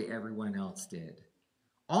me the way everyone else did.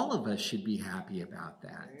 All of us should be happy about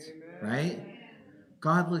that, right?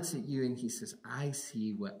 God looks at you and he says, I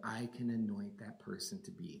see what I can anoint that person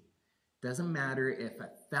to be. Doesn't matter if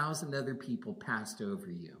 1,000 other people passed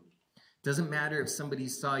over you. Doesn't matter if somebody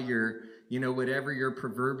saw your, whatever your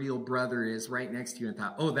proverbial brother is right next to you and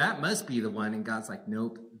thought, oh, that must be the one. And God's like,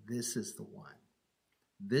 nope, this is the one.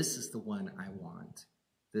 This is the one I want.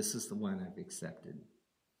 This is the one I've accepted.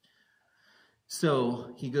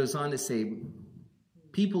 So he goes on to say,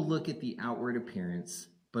 people look at the outward appearance,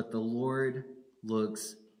 but the Lord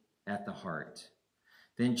looks at the heart.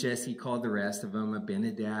 Then Jesse called the rest of them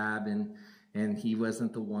Abinadab, and he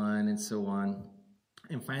wasn't the one, and so on.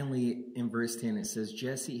 And finally, in verse 10, it says,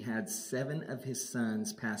 Jesse had 7 of his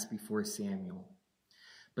sons pass before Samuel.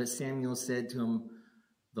 But Samuel said to him,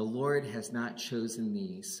 the Lord has not chosen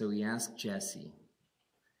these. So he asked Jesse,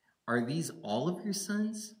 are these all of your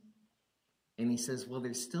sons? And he says, well,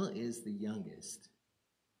 there still is the youngest,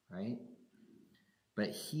 right?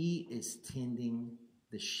 But he is tending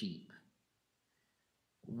the sheep.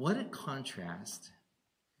 What a contrast.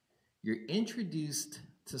 You're introduced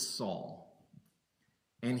to Saul,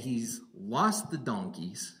 and he's lost the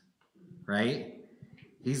donkeys, right?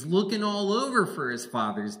 He's looking all over for his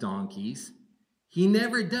father's donkeys. He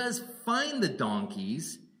never does find the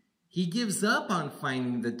donkeys. He gives up on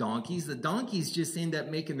finding the donkeys. The donkeys just end up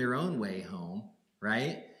making their own way home,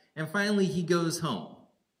 right? And finally, he goes home.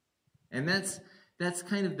 And that's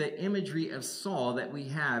kind of the imagery of Saul that we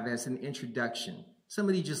have as an introduction.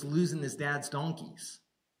 Somebody just losing his dad's donkeys.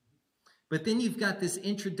 But then you've got this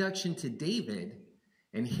introduction to David,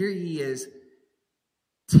 and here he is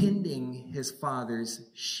tending his father's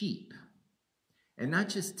sheep. And not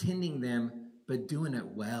just tending them, but doing it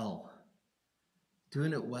well.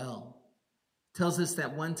 Doing it well. Tells us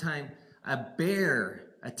that one time a bear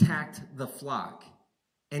attacked the flock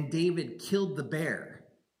and David killed the bear.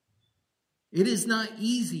 It is not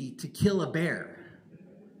easy to kill a bear.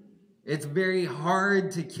 It's very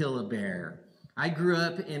hard to kill a bear. I grew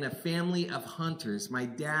up in a family of hunters. My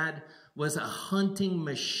dad was a hunting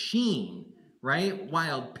machine, right?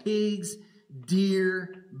 Wild pigs,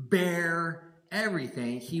 deer, bear,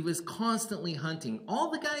 everything. He was constantly hunting. All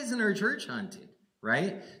the guys in our church hunted.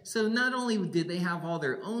 Right? So not only did they have all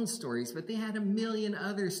their own stories, but they had a million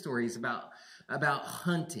other stories about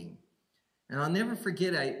hunting. And I'll never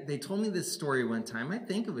forget, they told me this story one time. I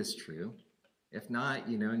think it was true. If not,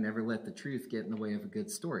 never let the truth get in the way of a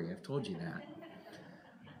good story. I've told you that.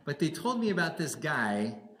 But they told me about this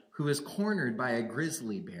guy who was cornered by a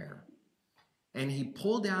grizzly bear. And he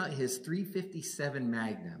pulled out his .357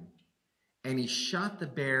 Magnum and he shot the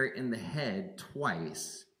bear in the head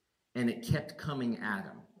twice, and it kept coming at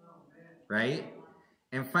him, right?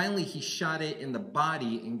 And finally he shot it in the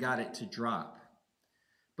body and got it to drop.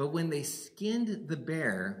 But when they skinned the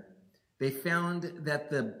bear, they found that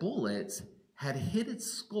the bullets had hit its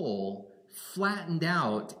skull, flattened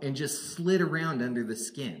out, and just slid around under the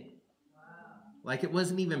skin. Like it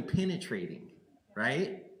wasn't even penetrating,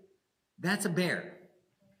 right? That's a bear.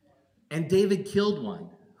 And David killed one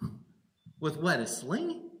with what, a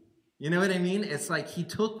sling? You know what I mean? It's like he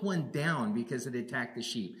took one down because it attacked the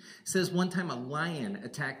sheep. It says one time a lion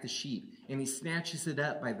attacked the sheep and he snatches it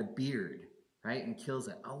up by the beard, right, and kills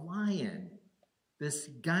it. A lion. This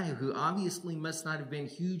guy who obviously must not have been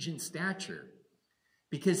huge in stature,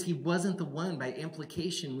 because he wasn't the one, by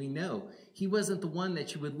implication we know, he wasn't the one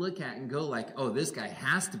that you would look at and go like, oh, this guy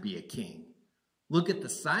has to be a king. Look at the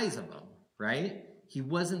size of him, right? He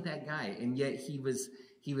wasn't that guy, and yet he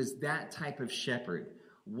was that type of shepherd.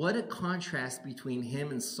 What a contrast between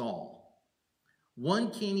him and Saul.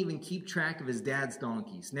 One can't even keep track of his dad's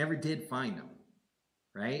donkeys, never did find them,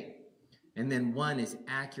 right? And then one is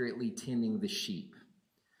accurately tending the sheep.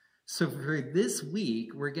 So for this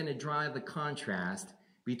week, we're going to draw the contrast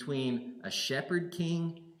between a shepherd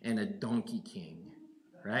king and a donkey king,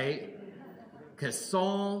 right? Because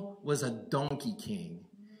Saul was a donkey king.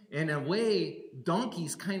 In a way,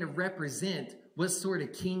 donkeys kind of represent what sort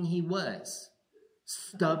of king he was.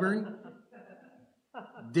 Stubborn,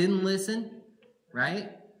 didn't listen,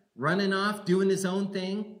 right? Running off, doing his own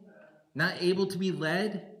thing, not able to be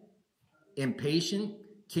led, impatient,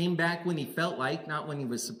 came back when he felt like, not when he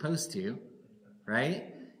was supposed to, right?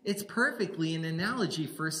 It's perfectly an analogy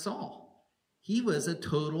for Saul. He was a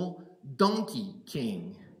total donkey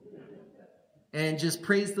king. And just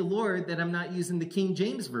praise the Lord that I'm not using the King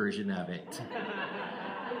James version of it.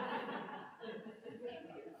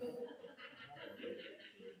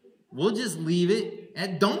 We'll just leave it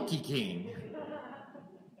at Donkey King,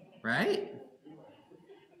 right?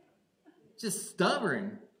 Just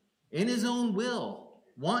stubborn, in his own will,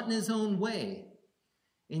 wanting his own way.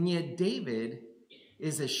 And yet David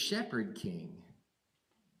is a shepherd king.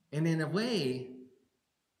 And in a way,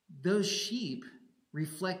 those sheep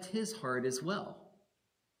reflect his heart as well.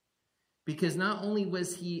 Because not only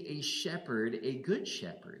was he a shepherd, a good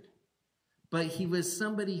shepherd, but he was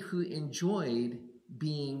somebody who enjoyed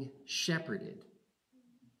being shepherded.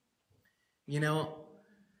 You know,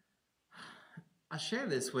 I'll share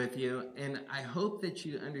this with you, and I hope that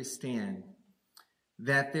you understand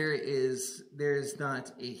that there's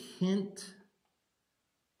not a hint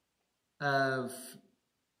of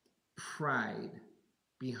pride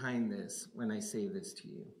behind this when I say this to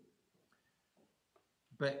you.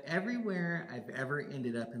 But everywhere I've ever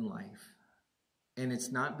ended up in life, and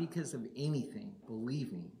it's not because of anything,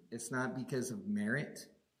 believe me, it's not because of merit,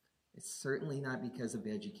 it's certainly not because of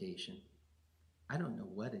education. I don't know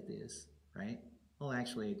what it is, right? Well,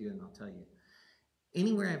 actually I do, and I'll tell you.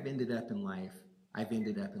 Anywhere I've ended up in life, I've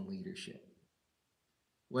ended up in leadership.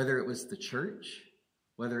 Whether it was the church,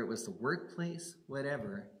 whether it was the workplace,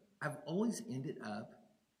 whatever, I've always ended up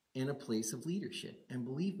in a place of leadership. And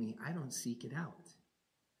believe me, I don't seek it out.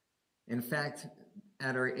 In fact,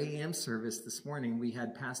 at our AM service this morning, we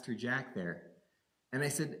had Pastor Jack there. And I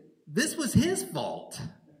said, this was his fault,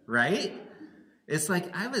 right? It's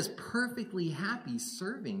like I was perfectly happy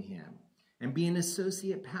serving him and being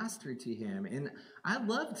associate pastor to him. And I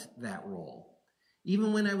loved that role.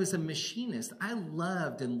 Even when I was a machinist, I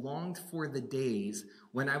loved and longed for the days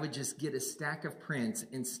when I would just get a stack of prints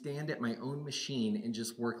and stand at my own machine and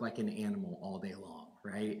just work like an animal all day long,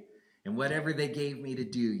 right? And whatever they gave me to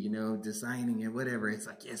do, you know, designing it, whatever, it's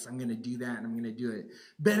like, yes, I'm going to do that, and I'm going to do it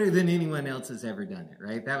better than anyone else has ever done it,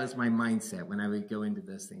 right? That was my mindset when I would go into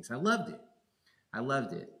those things. I loved it. I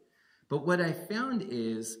loved it. But what I found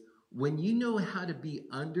is when you know how to be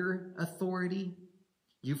under authority,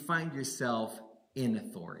 you find yourself in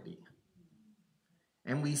authority.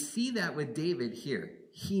 And we see that with David here.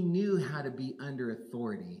 He knew how to be under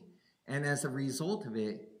authority. And as a result of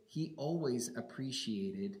it, he always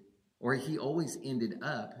appreciated, or he always ended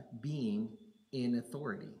up being in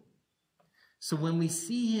authority. So when we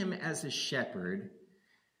see him as a shepherd,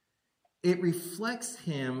 it reflects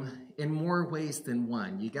him in more ways than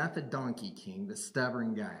one. You got the donkey king, the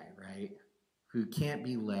stubborn guy, right? Who can't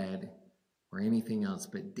be led or anything else.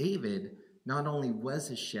 But David not only was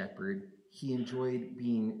a shepherd, he enjoyed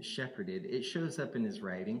being shepherded. It shows up in his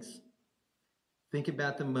writings. Think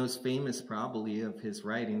about the most famous, probably, of his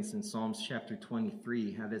writings in Psalms chapter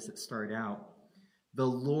 23. How does it start out? The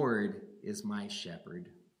Lord is my shepherd.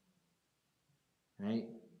 Right?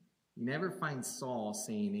 You never find Saul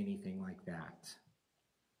saying anything like that.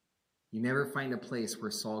 You never find a place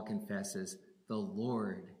where Saul confesses, the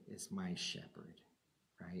Lord is my shepherd.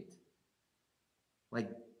 Right? Like,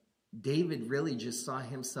 David really just saw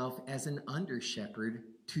himself as an under-shepherd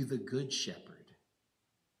to the good shepherd,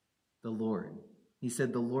 the Lord. He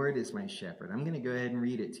said, the Lord is my shepherd. I'm going to go ahead and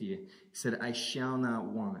read it to you. He said, I shall not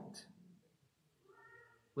want.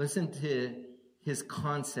 Listen to his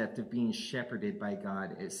concept of being shepherded by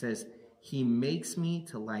God. It says, he makes me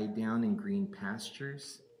to lie down in green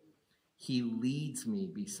pastures. He leads me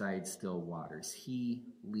beside still waters. He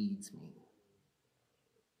leads me.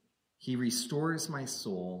 He restores my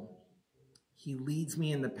soul. He leads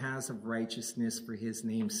me in the paths of righteousness for his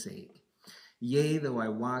name's sake. Yea, though I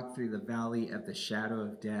walk through the valley of the shadow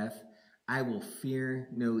of death, I will fear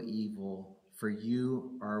no evil, for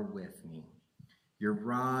you are with me. Your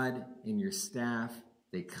rod and your staff,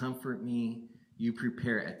 they comfort me. You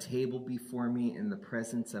prepare a table before me in the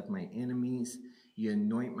presence of my enemies. You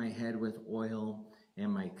anoint my head with oil,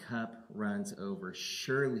 and my cup runs over.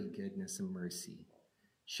 Surely goodness and mercy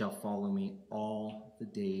shall follow me all the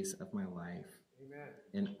days of my life. Amen.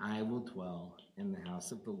 And I will dwell in the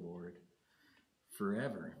house of the Lord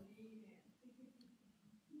forever.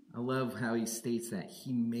 I love how he states that.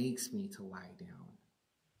 He makes me to lie down.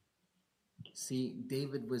 See,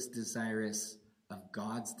 David was desirous of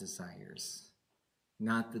God's desires,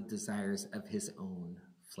 not the desires of his own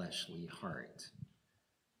fleshly heart.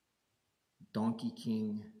 Donkey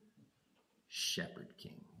king, shepherd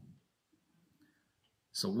king.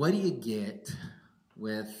 So what do you get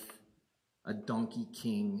with a donkey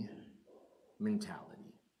king mentality?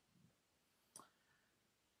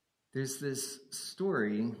 There's this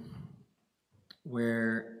story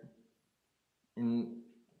where, and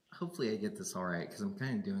hopefully I get this all right, because I'm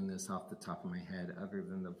kind of doing this off the top of my head, other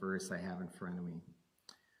than the verse I have in front of me.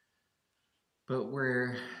 But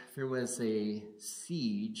where there was a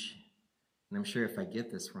siege, and I'm sure if I get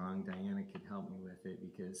this wrong, Diana could help me with it,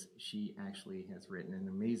 because she actually has written an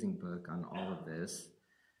amazing book on all of this.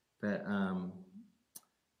 But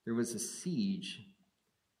there was a siege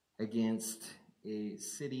against a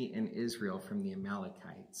city in Israel from the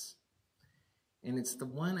Amalekites. And it's the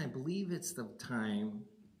one, I believe it's the time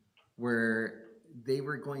where they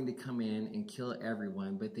were going to come in and kill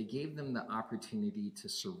everyone, but they gave them the opportunity to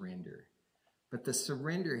surrender. But the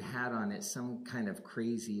surrender had on it some kind of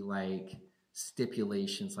crazy like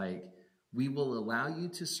stipulations, like, we will allow you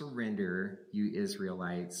to surrender, you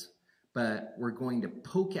Israelites, but we're going to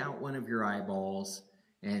poke out one of your eyeballs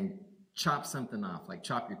and chop something off, like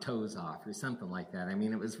chop your toes off or something like that. I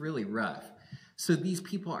mean, it was really rough. So these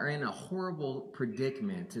people are in a horrible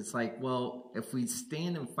predicament. It's like, well, if we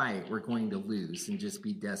stand and fight, we're going to lose and just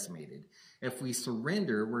be decimated. If we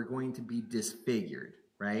surrender, we're going to be disfigured,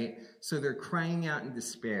 right? So they're crying out in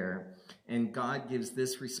despair, and God gives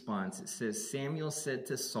this response. It says, Samuel said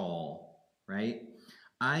to Saul, right,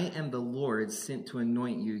 I am the Lord sent to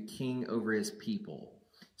anoint you king over his people.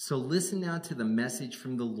 So listen now to the message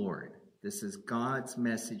from the Lord. This is God's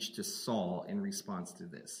message to Saul in response to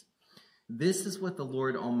this. This is what the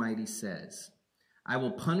Lord Almighty says. I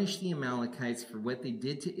will punish the Amalekites for what they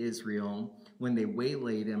did to Israel when they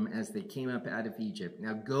waylaid him as they came up out of Egypt.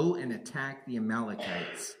 Now go and attack the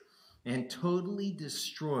Amalekites and totally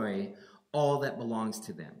destroy all that belongs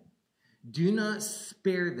to them. Do not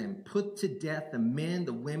spare them. Put to death the men,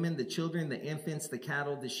 the women, the children, the infants, the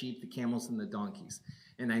cattle, the sheep, the camels, and the donkeys.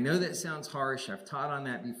 And I know that sounds harsh. I've taught on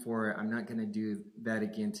that before. I'm not going to do that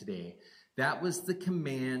again today. That was the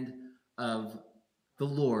command of the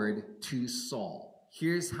Lord to Saul.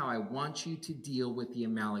 Here's how I want you to deal with the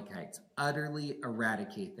Amalekites. Utterly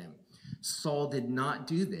eradicate them. Saul did not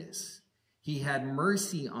do this. He had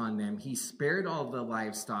mercy on them. He spared all the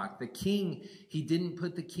livestock. The king, he didn't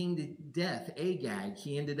put the king to death, Agag.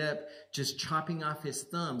 He ended up just chopping off his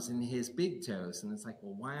thumbs and his big toes. And it's like,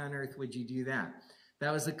 well, why on earth would you do that?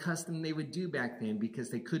 That was a custom they would do back then because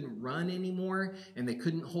they couldn't run anymore and they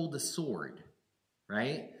couldn't hold a sword,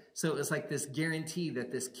 right? So it was like this guarantee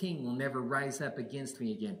that this king will never rise up against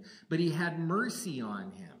me again. But he had mercy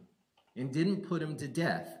on him and didn't put him to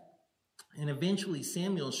death. And eventually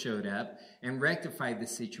Samuel showed up and rectified the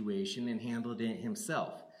situation and handled it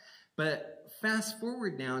himself. But fast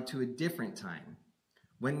forward now to a different time,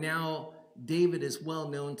 when now David is well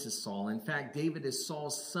known to Saul. In fact, David is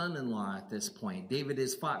Saul's son-in-law at this point. David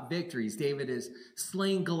has fought victories. David has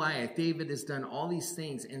slain Goliath. David has done all these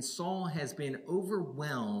things. And Saul has been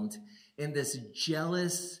overwhelmed in this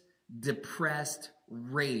jealous, depressed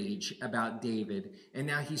rage about David, and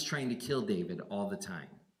now he's trying to kill David all the time,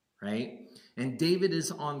 right? And David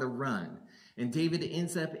is on the run, and David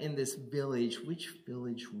ends up in this village. Which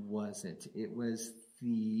village was it? It was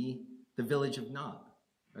the village of Nob,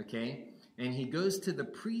 okay? And he goes to the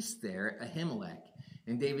priest there, Ahimelech,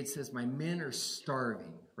 and David says, my men are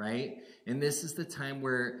starving, right? And this is the time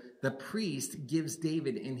where the priest gives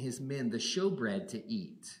David and his men the showbread to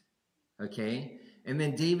eat, okay? And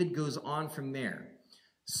then David goes on from there.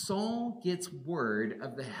 Saul gets word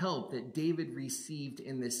of the help that David received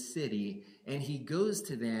in this city, and he goes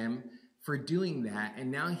to them for doing that,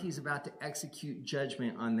 and now he's about to execute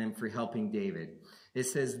judgment on them for helping David. It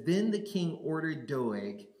says, then the king ordered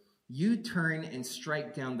Doeg, you turn and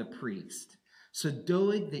strike down the priest. So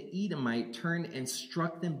Doeg the Edomite turned and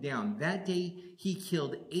struck them down. That day he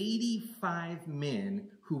killed 85 men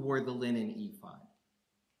who wore the linen ephod.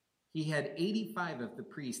 He had 85 of the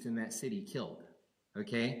priests in that city killed,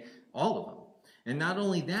 okay? All of them. And not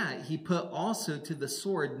only that, he put also to the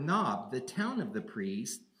sword Nob, the town of the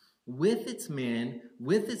priests, with its men,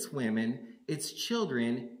 with its women, its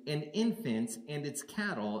children and infants, and its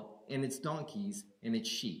cattle, and its donkeys, and its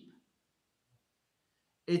sheep.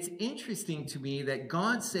 It's interesting to me that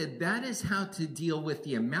God said that is how to deal with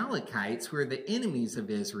the Amalekites, who are the enemies of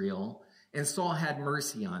Israel, and Saul had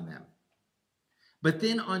mercy on them. But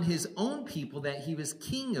then on his own people that he was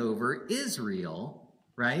king over, Israel,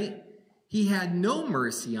 right? He had no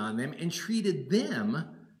mercy on them and treated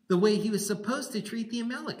them the way he was supposed to treat the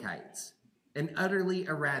Amalekites and utterly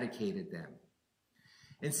eradicated them.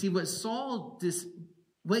 And see, what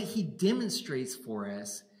he demonstrates for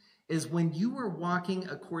us is when you are walking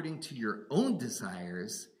according to your own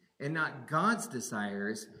desires and not God's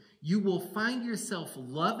desires, you will find yourself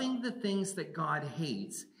loving the things that God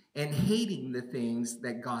hates and hating the things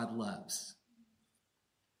that God loves.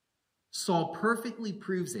 Saul perfectly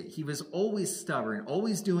proves it. He was always stubborn,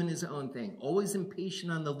 always doing his own thing, always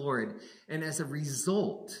impatient on the Lord. And as a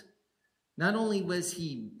result, not only was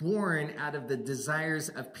he born out of the desires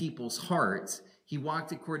of people's hearts, he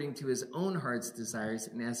walked according to his own heart's desires.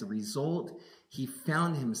 And as a result, he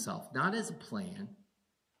found himself, not as a plan.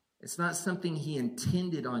 It's not something he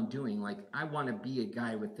intended on doing, like, I want to be a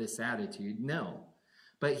guy with this attitude. No.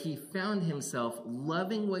 But he found himself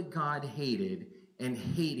loving what God hated and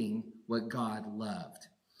hating what God loved.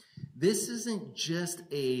 This isn't just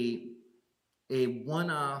a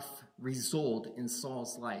one-off result in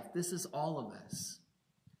Saul's life. This is all of us.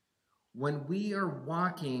 When we are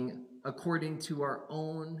walking according to our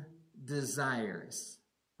own desires,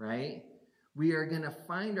 right? We are going to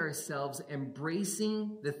find ourselves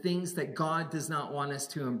embracing the things that God does not want us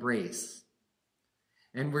to embrace.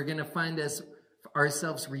 And we're going to find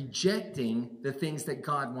ourselves rejecting the things that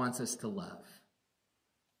God wants us to love.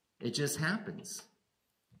 It just happens.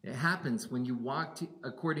 It happens when you walk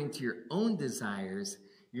according to your own desires.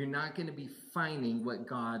 You're not going to be finding what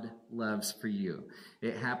God loves for you.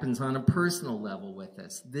 It happens on a personal level with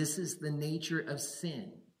us. This is the nature of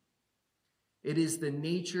sin. It is the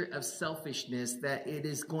nature of selfishness that it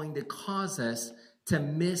is going to cause us to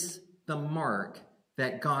miss the mark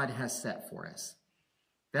that God has set for us.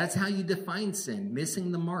 That's how you define sin,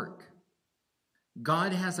 missing the mark.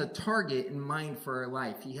 God has a target in mind for our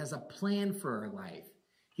life. He has a plan for our life.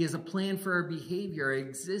 He has a plan for our behavior, our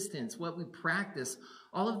existence, what we practice,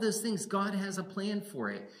 all of those things. God has a plan for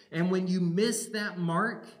it. And when you miss that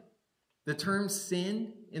mark, the term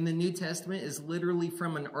sin in the New Testament is literally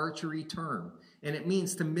from an archery term. And it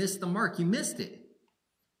means to miss the mark. You missed it.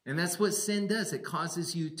 And that's what sin does. It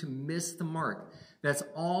causes you to miss the mark. That's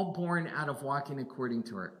all born out of walking according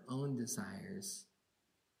to our own desires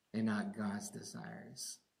and not God's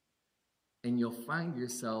desires. And you'll find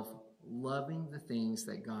yourself loving the things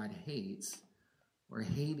that God hates or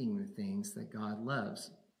hating the things that God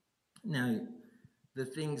loves. Now, the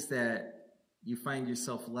things that you find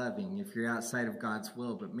yourself loving, if you're outside of God's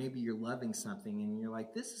will, but maybe you're loving something and you're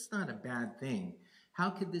like, this is not a bad thing. How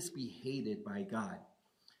could this be hated by God?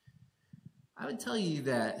 I would tell you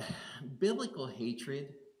that biblical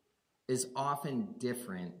hatred is often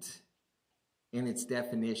different in its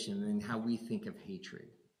definition than how we think of hatred.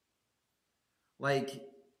 Like,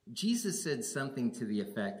 Jesus said something to the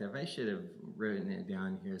effect of, I should have written it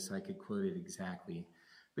down here so I could quote it exactly.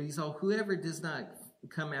 But he said, whoever does not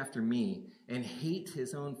come after me and hate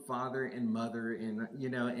his own father and mother and,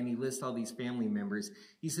 and he lists all these family members.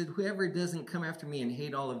 He said, whoever doesn't come after me and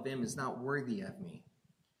hate all of them is not worthy of me.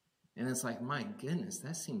 And it's like, my goodness,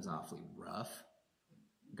 that seems awfully rough.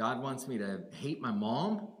 God wants me to hate my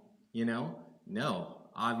mom? No,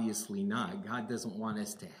 obviously not. God doesn't want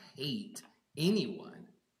us to hate anyone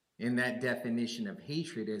in that definition of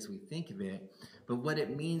hatred as we think of it. But what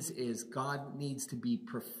it means is God needs to be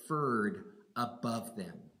preferred above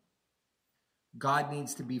them. God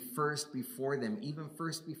needs to be first before them, even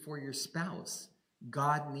first before your spouse.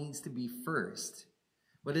 God needs to be first.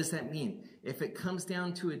 What does that mean? If it comes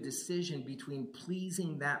down to a decision between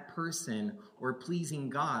pleasing that person or pleasing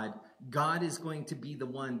God, God is going to be the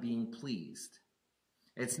one being pleased.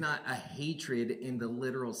 It's not a hatred in the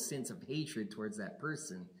literal sense of hatred towards that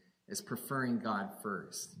person. It's preferring God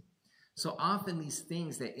first. So often these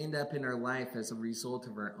things that end up in our life as a result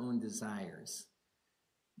of our own desires,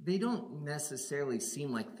 they don't necessarily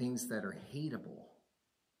seem like things that are hateable,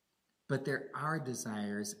 but they're our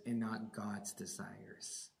desires and not God's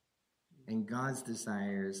desires. And God's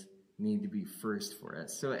desires need to be first for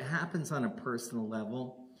us. So it happens on a personal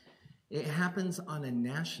level. It happens on a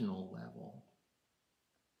national level.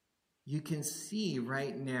 You can see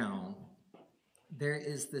right now there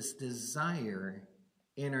is this desire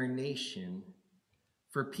in our nation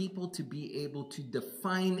for people to be able to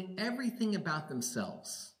define everything about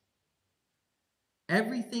themselves.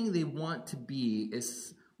 Everything they want to be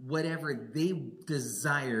is whatever they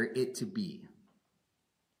desire it to be.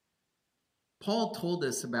 Paul told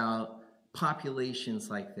us about populations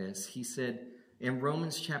like this. He said in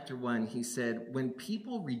Romans chapter 1, he said, when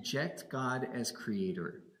people reject God as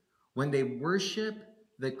creator, when they worship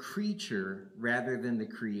the creature rather than the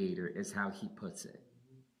creator, is how he puts it.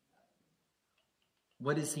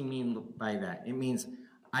 What does he mean by that? It means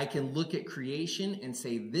I can look at creation and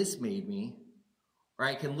say, this made me. Or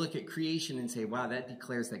I can look at creation and say, wow, that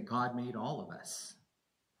declares that God made all of us,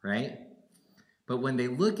 right? But when they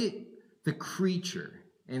look at the creature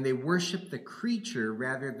and they worship the creature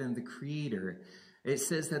rather than the creator, it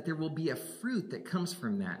says that there will be a fruit that comes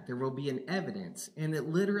from that. There will be an evidence. And it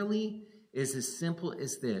literally is as simple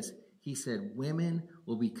as this. He said, women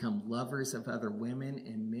will become lovers of other women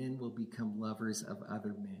and men will become lovers of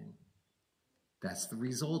other men. That's the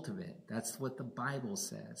result of it. That's what the Bible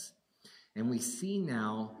says. And we see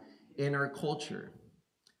now in our culture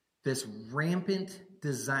this rampant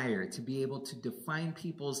desire to be able to define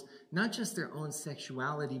people's, not just their own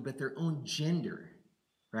sexuality, but their own gender,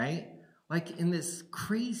 right? Like in this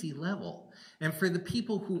crazy level. And for the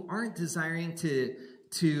people who aren't desiring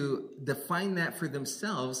to define that for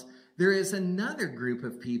themselves, there is another group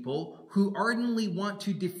of people who ardently want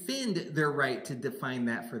to defend their right to define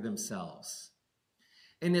that for themselves.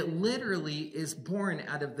 And it literally is born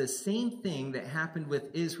out of the same thing that happened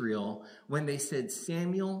with Israel when they said,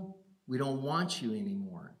 Samuel, we don't want you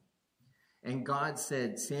anymore. And God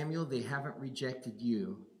said, Samuel, they haven't rejected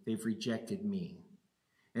you, they've rejected me.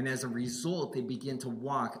 And as a result, they begin to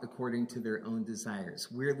walk according to their own desires.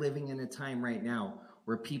 We're living in a time right now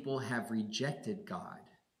where people have rejected God.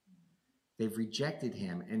 They've rejected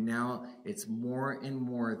him, and now it's more and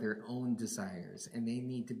more their own desires, and they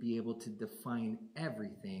need to be able to define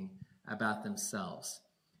everything about themselves.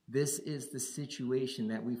 This is the situation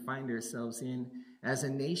that we find ourselves in as a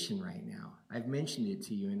nation right now. I've mentioned it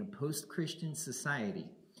to you. In a post-Christian society,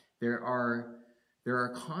 there are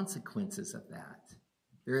consequences of that.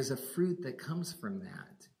 There is a fruit that comes from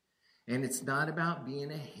that. And it's not about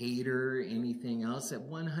being a hater or anything else. It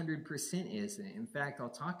 100% isn't. In fact, I'll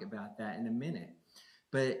talk about that in a minute.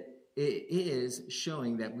 But it is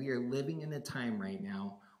showing that we are living in a time right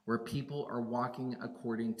now where people are walking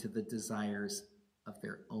according to the desires of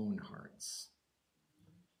their own hearts.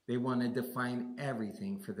 They want to define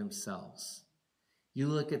everything for themselves. You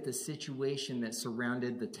look at the situation that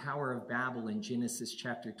surrounded the Tower of Babel in Genesis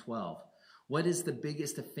chapter 12. What is the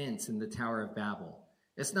biggest offense in the Tower of Babel?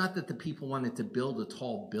 It's not that the people wanted to build a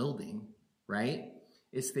tall building, right?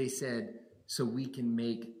 It's they said, so we can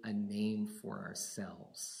make a name for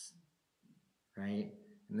ourselves, right?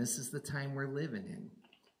 And this is the time we're living in.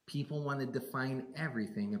 People want to define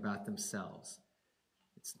everything about themselves.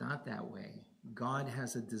 It's not that way. God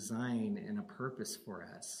has a design and a purpose for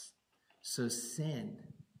us. So sin,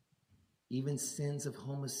 even sins of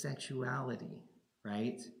homosexuality,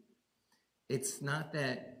 right? It's not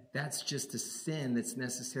that that's just a sin that's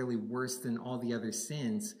necessarily worse than all the other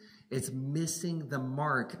sins. It's missing the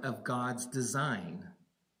mark of God's design.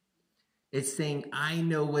 It's saying, I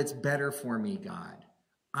know what's better for me, God.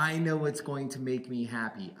 I know what's going to make me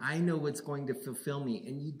happy. I know what's going to fulfill me.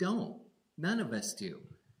 And you don't. None of us do.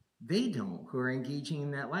 They don't, who are engaging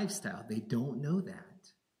in that lifestyle. They don't know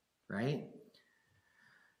that, right?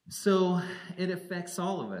 So it affects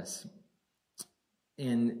all of us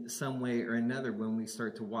in some way or another when we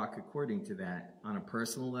start to walk according to that. On a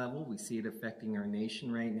personal level, we see it affecting our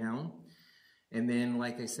nation right now. And then,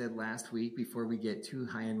 like I said last week, before we get too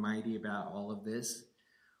high and mighty about all of this,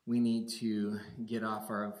 we need to get off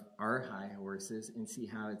our high horses and see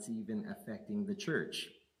how it's even affecting the church.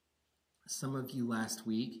 Some of you last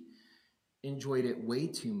week enjoyed it way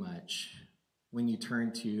too much when you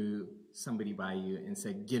turned to somebody by you and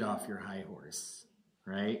said, get off your high horse,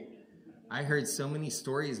 right? I heard so many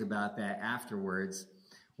stories about that afterwards.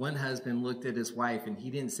 One husband looked at his wife and he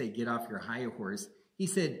didn't say, get off your high horse. He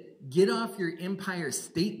said, get off your Empire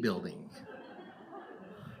State Building.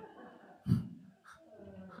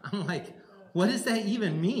 I'm like, what does that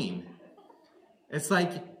even mean? It's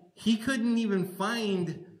like he couldn't even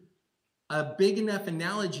find a big enough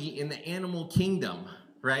analogy in the animal kingdom,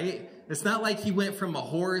 right? It's not like he went from a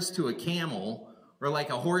horse to a camel or like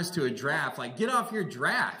a horse to a giraffe, like get off your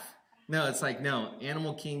giraffe. No, it's like, no,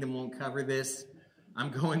 animal kingdom won't cover this. I'm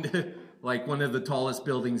going to like one of the tallest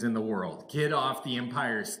buildings in the world. Get off the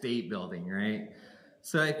Empire State Building, right?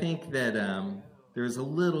 So I think that there was a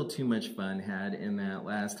little too much fun had in that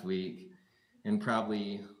last week and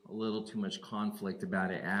probably a little too much conflict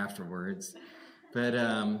about it afterwards. But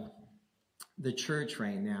the church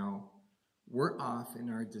right now, we're off in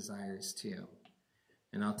our desires too.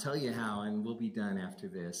 And I'll tell you how, and we'll be done after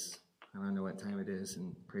this. I don't know what time it is,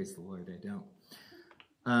 and praise the Lord, I don't.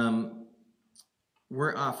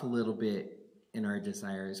 We're off a little bit in our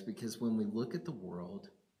desires because when we look at the world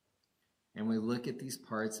and we look at these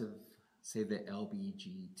parts of, say, the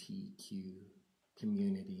LGBTQ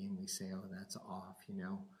community, and we say, oh, that's off, you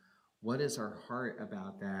know. What is our heart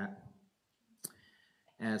about that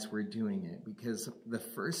as we're doing it? Because the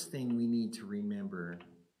first thing we need to remember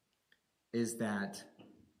is that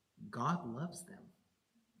God loves them.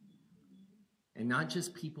 And not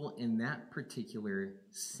just people in that particular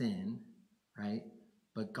sin, right?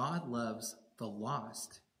 But God loves the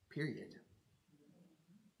lost, period.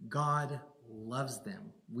 God loves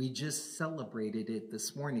them. We just celebrated it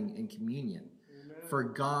this morning in communion. Amen. For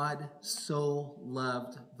God so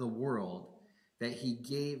loved the world that he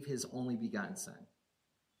gave his only begotten Son,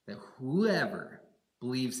 that whoever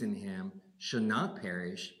believes in him shall not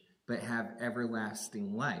perish, but have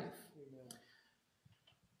everlasting life. Amen.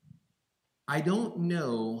 I don't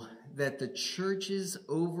know that the church's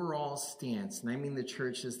overall stance, and I mean the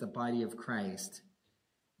church as the body of Christ,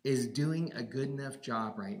 is doing a good enough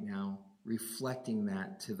job right now reflecting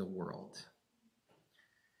that to the world.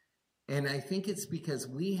 And I think it's because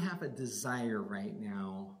we have a desire right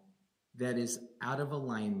now that is out of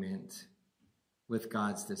alignment with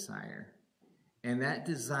God's desire. And that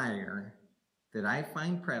desire that I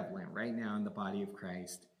find prevalent right now in the body of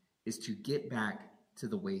Christ is to get back to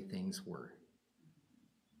the way things were.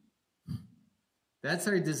 That's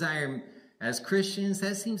our desire as Christians.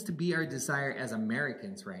 That seems to be our desire as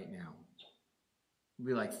Americans right now. It'd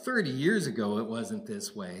be like 30 years ago, it wasn't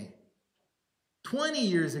this way. 20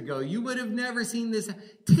 years ago, you would have never seen this.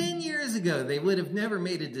 10 years ago, they would have never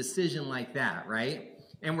made a decision like that, right?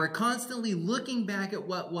 And we're constantly looking back at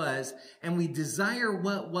what was, and we desire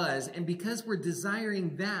what was. And because we're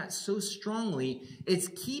desiring that so strongly, it's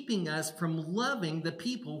keeping us from loving the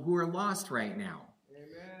people who are lost right now.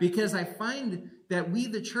 Amen. Because I find that we,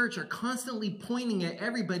 the church, are constantly pointing at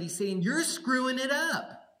everybody saying, you're screwing it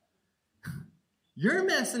up. You're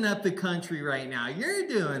messing up the country right now. You're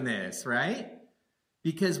doing this, right?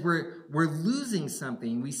 Because we're losing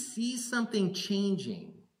something. We see something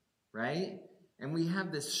changing, right? And we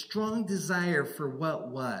have this strong desire for what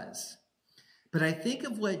was. But I think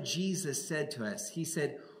of what Jesus said to us. He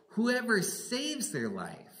said, whoever saves their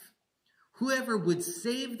life, whoever would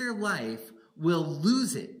save their life will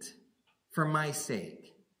lose it for my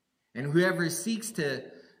sake. And whoever seeks to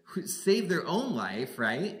save their own life,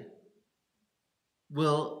 right,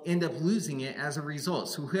 will end up losing it as a result.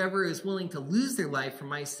 So whoever is willing to lose their life for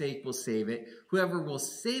my sake will save it. Whoever will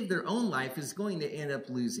save their own life is going to end up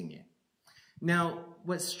losing it. Now,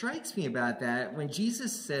 what strikes me about that, when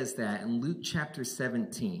Jesus says that in Luke chapter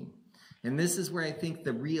 17, and this is where I think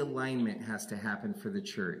the realignment has to happen for the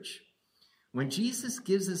church. When Jesus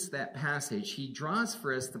gives us that passage, he draws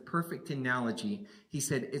for us the perfect analogy. He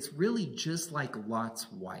said, it's really just like Lot's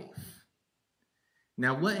wife.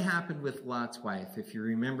 Now, what happened with Lot's wife? If you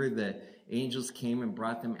remember, the angels came and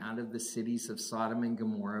brought them out of the cities of Sodom and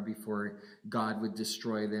Gomorrah before God would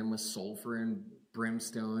destroy them with sulfur and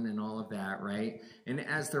brimstone and all of that, right? And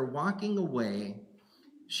as they're walking away,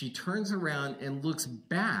 she turns around and looks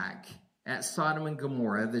back at Sodom and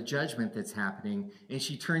Gomorrah, the judgment that's happening, and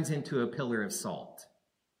she turns into a pillar of salt,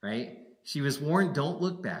 right? She was warned, don't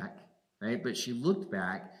look back, right? But she looked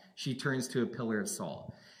back, she turns to a pillar of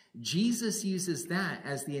salt. Jesus uses that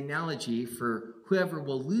as the analogy for whoever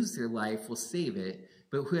will lose their life will save it,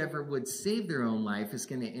 but whoever would save their own life is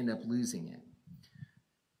going to end up losing it.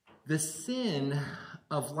 The sin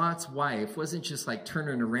of Lot's wife wasn't just like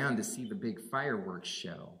turning around to see the big fireworks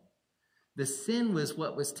show. The sin was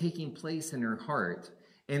what was taking place in her heart,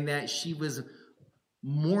 and that she was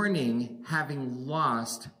mourning having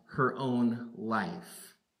lost her own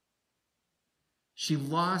life. She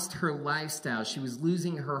lost her lifestyle. She was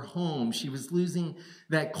losing her home. She was losing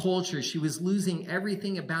that culture. She was losing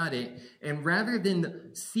everything about it. And rather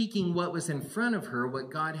than seeking what was in front of her,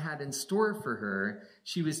 what God had in store for her,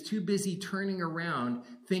 she was too busy turning around,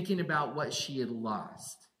 thinking about what she had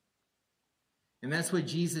lost. And that's what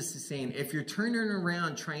Jesus is saying. If you're turning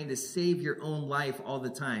around trying to save your own life all the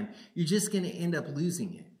time, you're just going to end up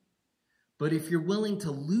losing it. But if you're willing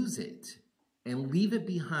to lose it and leave it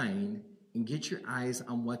behind and get your eyes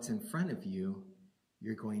on what's in front of you,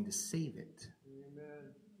 you're going to save it.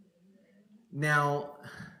 Amen. Now,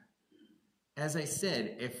 as I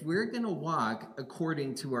said, if we're going to walk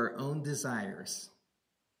according to our own desires,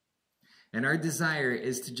 and our desire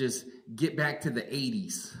is to just get back to the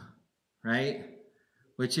 80s, right?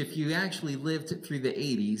 Which if you actually lived through the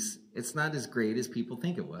 80s, it's not as great as people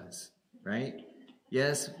think it was, right?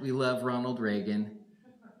 Yes, we love Ronald Reagan.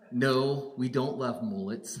 No, we don't love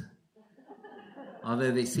mullets,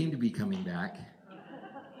 although they seem to be coming back.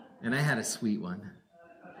 And I had a sweet one.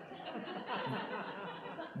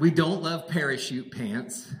 We don't love parachute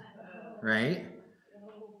pants, right?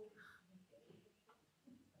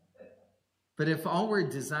 But if all we're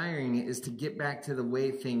desiring is to get back to the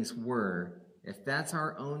way things were, if that's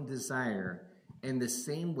our own desire, in the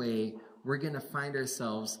same way, we're going to find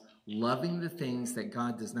ourselves loving the things that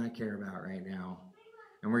God does not care about right now.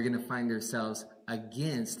 And we're going to find ourselves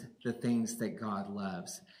against the things that God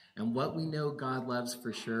loves. And what we know God loves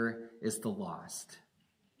for sure is the lost.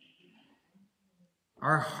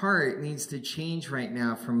 Our heart needs to change right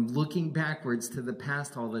now from looking backwards to the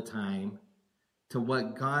past all the time to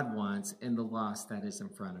what God wants in the lost that is in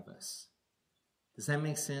front of us. Does that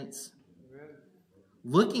make sense?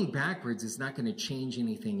 Looking backwards is not going to change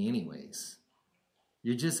anything anyways.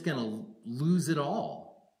 You're just going to lose it all.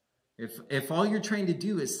 If all you're trying to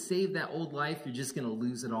do is save that old life, you're just going to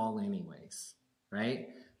lose it all anyways, right?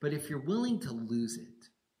 But if you're willing to lose it,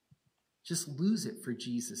 just lose it for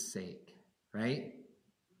Jesus' sake, right?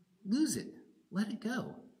 Lose it. Let it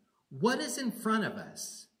go. What is in front of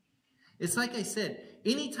us? It's like I said,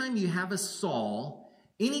 anytime you have a Saul,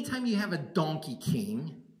 anytime you have a donkey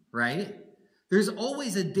king, right? There's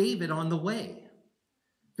always a David on the way.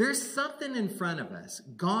 There's something in front of us.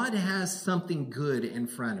 God has something good in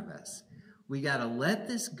front of us. We got to let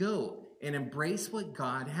this go and embrace what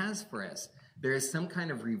God has for us. There is some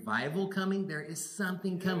kind of revival coming. There is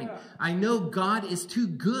something coming. I know God is too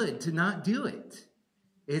good to not do it.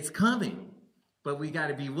 It's coming. But we got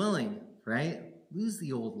to be willing, right? Lose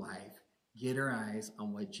the old life. Get our eyes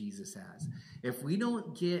on what Jesus has. If we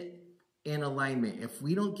don't get in alignment, if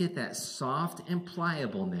we don't get that soft and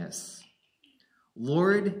pliableness,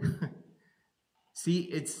 Lord, see,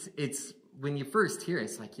 it's when you first hear it,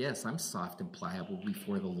 it's like, yes, I'm soft and pliable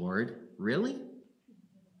before the Lord. Really?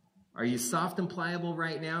 Are you soft and pliable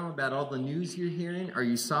right now about all the news you're hearing? Are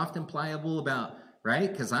you soft and pliable about,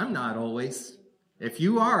 right? Because I'm not always. If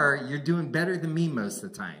you are, you're doing better than me most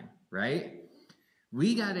of the time, right?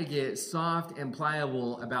 We got to get soft and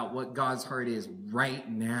pliable about what God's heart is right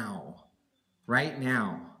now. Right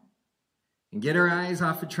now. And get our eyes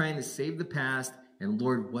off of trying to save the past. And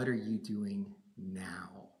Lord, what are you doing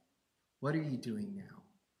now? What are you doing now?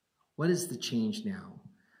 What is the change now?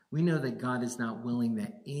 We know that God is not willing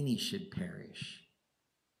that any should perish.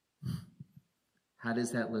 How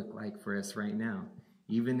does that look like for us right now?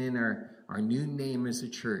 Even in our new name as a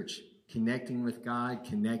church, connecting with God,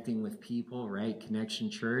 connecting with people, right?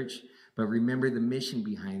 Connection Church. But remember the mission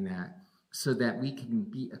behind that so that we can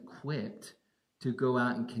be equipped to go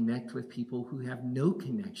out and connect with people who have no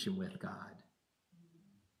connection with God.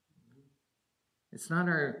 It's not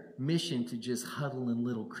our mission to just huddle in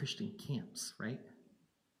little Christian camps, right?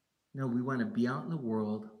 No, we want to be out in the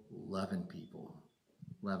world loving people.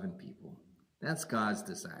 Loving people. That's God's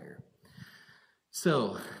desire.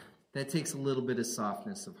 So that takes a little bit of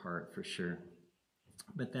softness of heart for sure.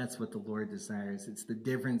 But that's what the Lord desires. It's the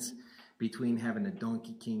difference between having a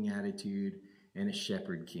donkey king attitude and a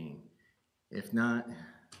shepherd king. If not,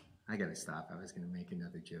 I got to stop. I was going to make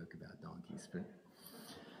another joke about donkeys, but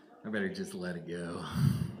I better just let it go.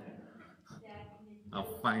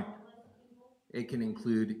 I'll find it can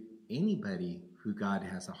include anybody who God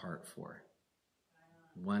has a heart for.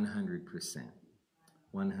 100%.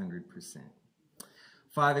 100%.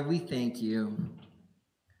 Father, we thank you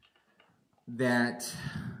that,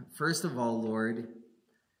 first of all, Lord,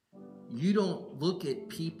 you don't look at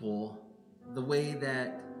people the way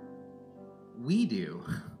that we do.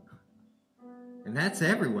 And that's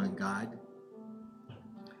everyone, God.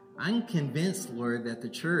 I'm convinced, Lord, that the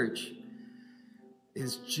church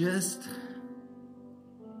is just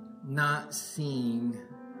not seeing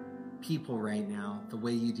people right now the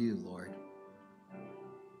way you do, Lord.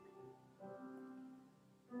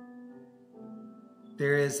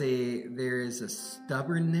 There is a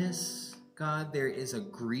stubbornness, God. There is a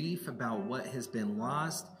grief about what has been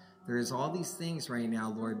lost. There is all these things right now,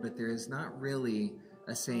 Lord, but there is not really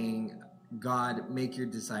a saying, God, make your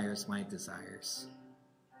desires my desires.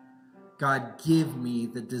 God, give me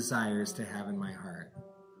the desires to have in my heart.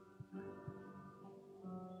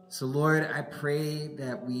 So, Lord, I pray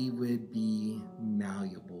that we would be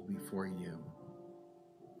malleable before you.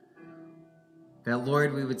 That,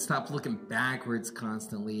 Lord, we would stop looking backwards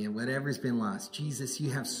constantly and whatever's been lost. Jesus, you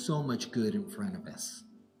have so much good in front of us.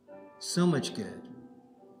 So much good.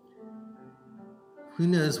 Who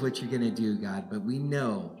knows what you're going to do, God, but we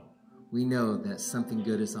know that something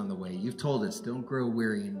good is on the way. You've told us, don't grow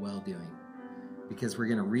weary in well-doing, because we're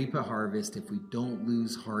going to reap a harvest if we don't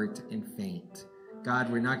lose heart and faint.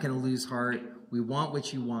 God, we're not going to lose heart. We want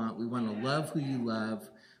what you want. We want to love who you love.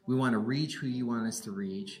 We want to reach who you want us to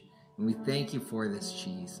reach. And we thank you for this,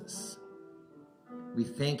 Jesus. We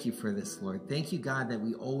thank you for this, Lord. Thank you, God, that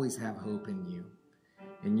we always have hope in you.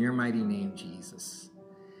 In your mighty name, Jesus.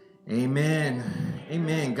 Amen.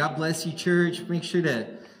 Amen. God bless you, church. Make sure to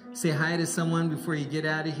say hi to someone before you get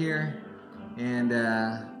out of here. And,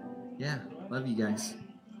 yeah, love you guys.